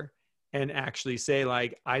to her and actually say,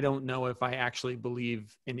 like, I don't know if I actually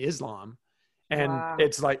believe in Islam. And wow.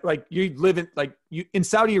 It's like you live in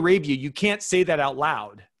Saudi Arabia, you can't say that out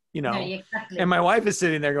loud, you know? No, exactly. And my wife is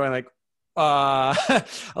sitting there going like,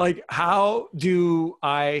 like, how do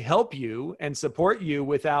I help you and support you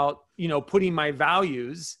without, you know, putting my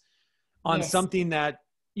values on something that,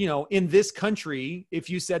 you know, in this country, if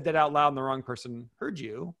you said that out loud and the wrong person heard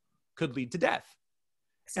you, could lead to death.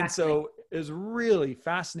 Exactly. And so it was really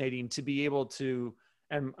fascinating to be able to,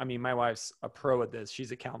 and I mean, my wife's a pro at this.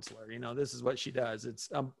 She's a counselor, you know, this is what she does. It's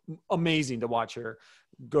amazing to watch her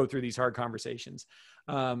go through these hard conversations.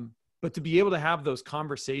 But to be able to have those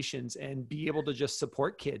conversations and be able to just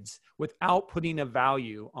support kids without putting a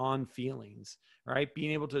value on feelings, right? Being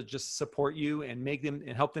able to just support you and make them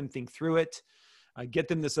and help them think through it, get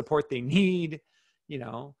them the support they need, you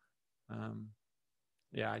know?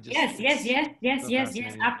 Yeah. Yes,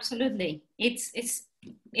 absolutely. It's,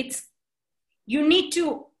 you need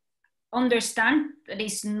to understand that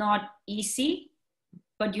it's not easy,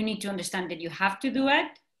 but you need to understand that you have to do it.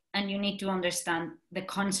 And you need to understand the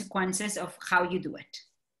consequences of how you do it.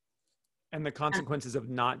 And the consequences of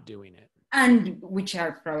not doing it. And which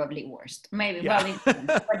are probably worst. Maybe, yeah. Well,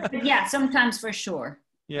 but yeah, sometimes for sure.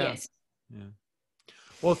 Yeah. Yes. Yeah.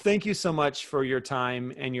 Well, thank you so much for your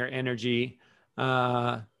time and your energy.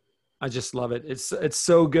 I just love it. It's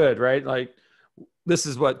so good, right? Like this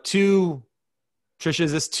is what Trisha,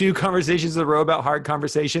 is this two conversations in a row about hard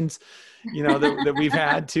conversations, that we've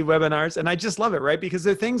had, two webinars. And I just love it, right? Because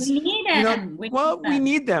they're things, We need them. we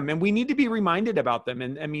need them and we need to be reminded about them.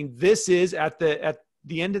 And I mean, this is at the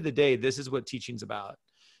end of the day, this is what teaching's about.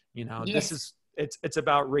 Yes. It's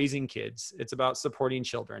about raising kids. It's about supporting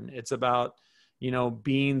children. It's about,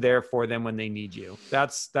 being there for them when they need you.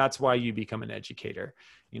 That's why you become an educator.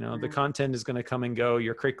 The content is going to come and go.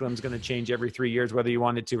 Your curriculum is going to change every 3 years, whether you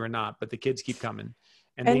wanted to or not, but the kids keep coming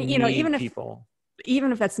and they need people.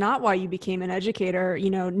 Even if that's not why you became an educator,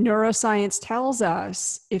 neuroscience tells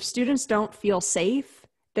us if students don't feel safe,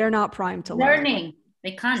 they're not primed to learn.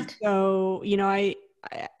 They can't. So,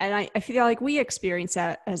 I feel like we experience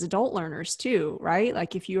that as adult learners too, right?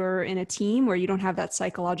 Like if you're in a team where you don't have that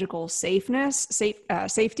psychological safety,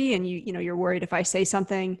 and you're worried if I say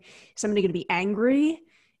something, somebody going to be angry,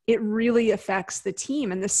 it really affects the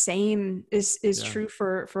team. And the same is true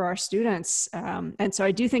for our students. And so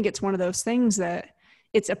I do think it's one of those things that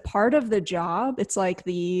it's a part of the job. It's like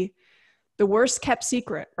the worst kept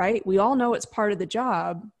secret, right? We all know it's part of the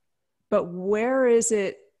job, but where is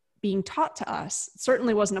it being taught to us? It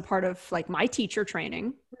certainly wasn't a part of like my teacher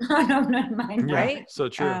training. No, not mine. Right? Yeah, so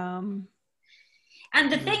true.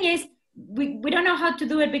 And the thing is, we don't know how to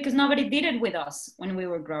do it because nobody did it with us when we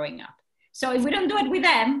were growing up. So if we don't do it with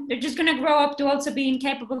them, they're just going to grow up to also be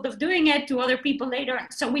incapable of doing it to other people later.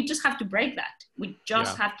 So we just have to break that. We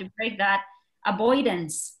just have to break that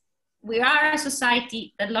avoidance. We are a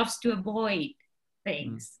society that loves to avoid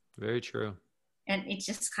things. Very true. And it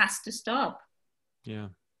just has to stop. Yeah.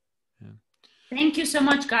 Thank you so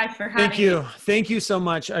much, Guy, for having me. Thank you so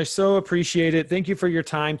much. I so appreciate it. Thank you for your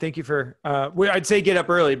time. Thank you for, I'd say get up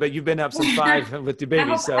early, but you've been up since 5 with your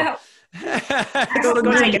baby. Go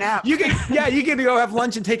take a nap. You can go have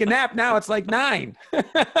lunch and take a nap. Now it's like 9.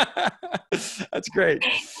 That's great.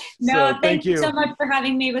 No, thank you so much for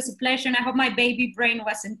having me. It was a pleasure. And I hope my baby brain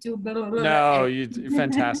wasn't too blah, blah, blah. No, you're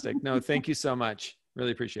fantastic. No, thank you so much.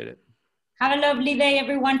 Really appreciate it. Have a lovely day,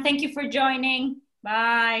 everyone. Thank you for joining.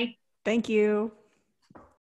 Bye. Thank you.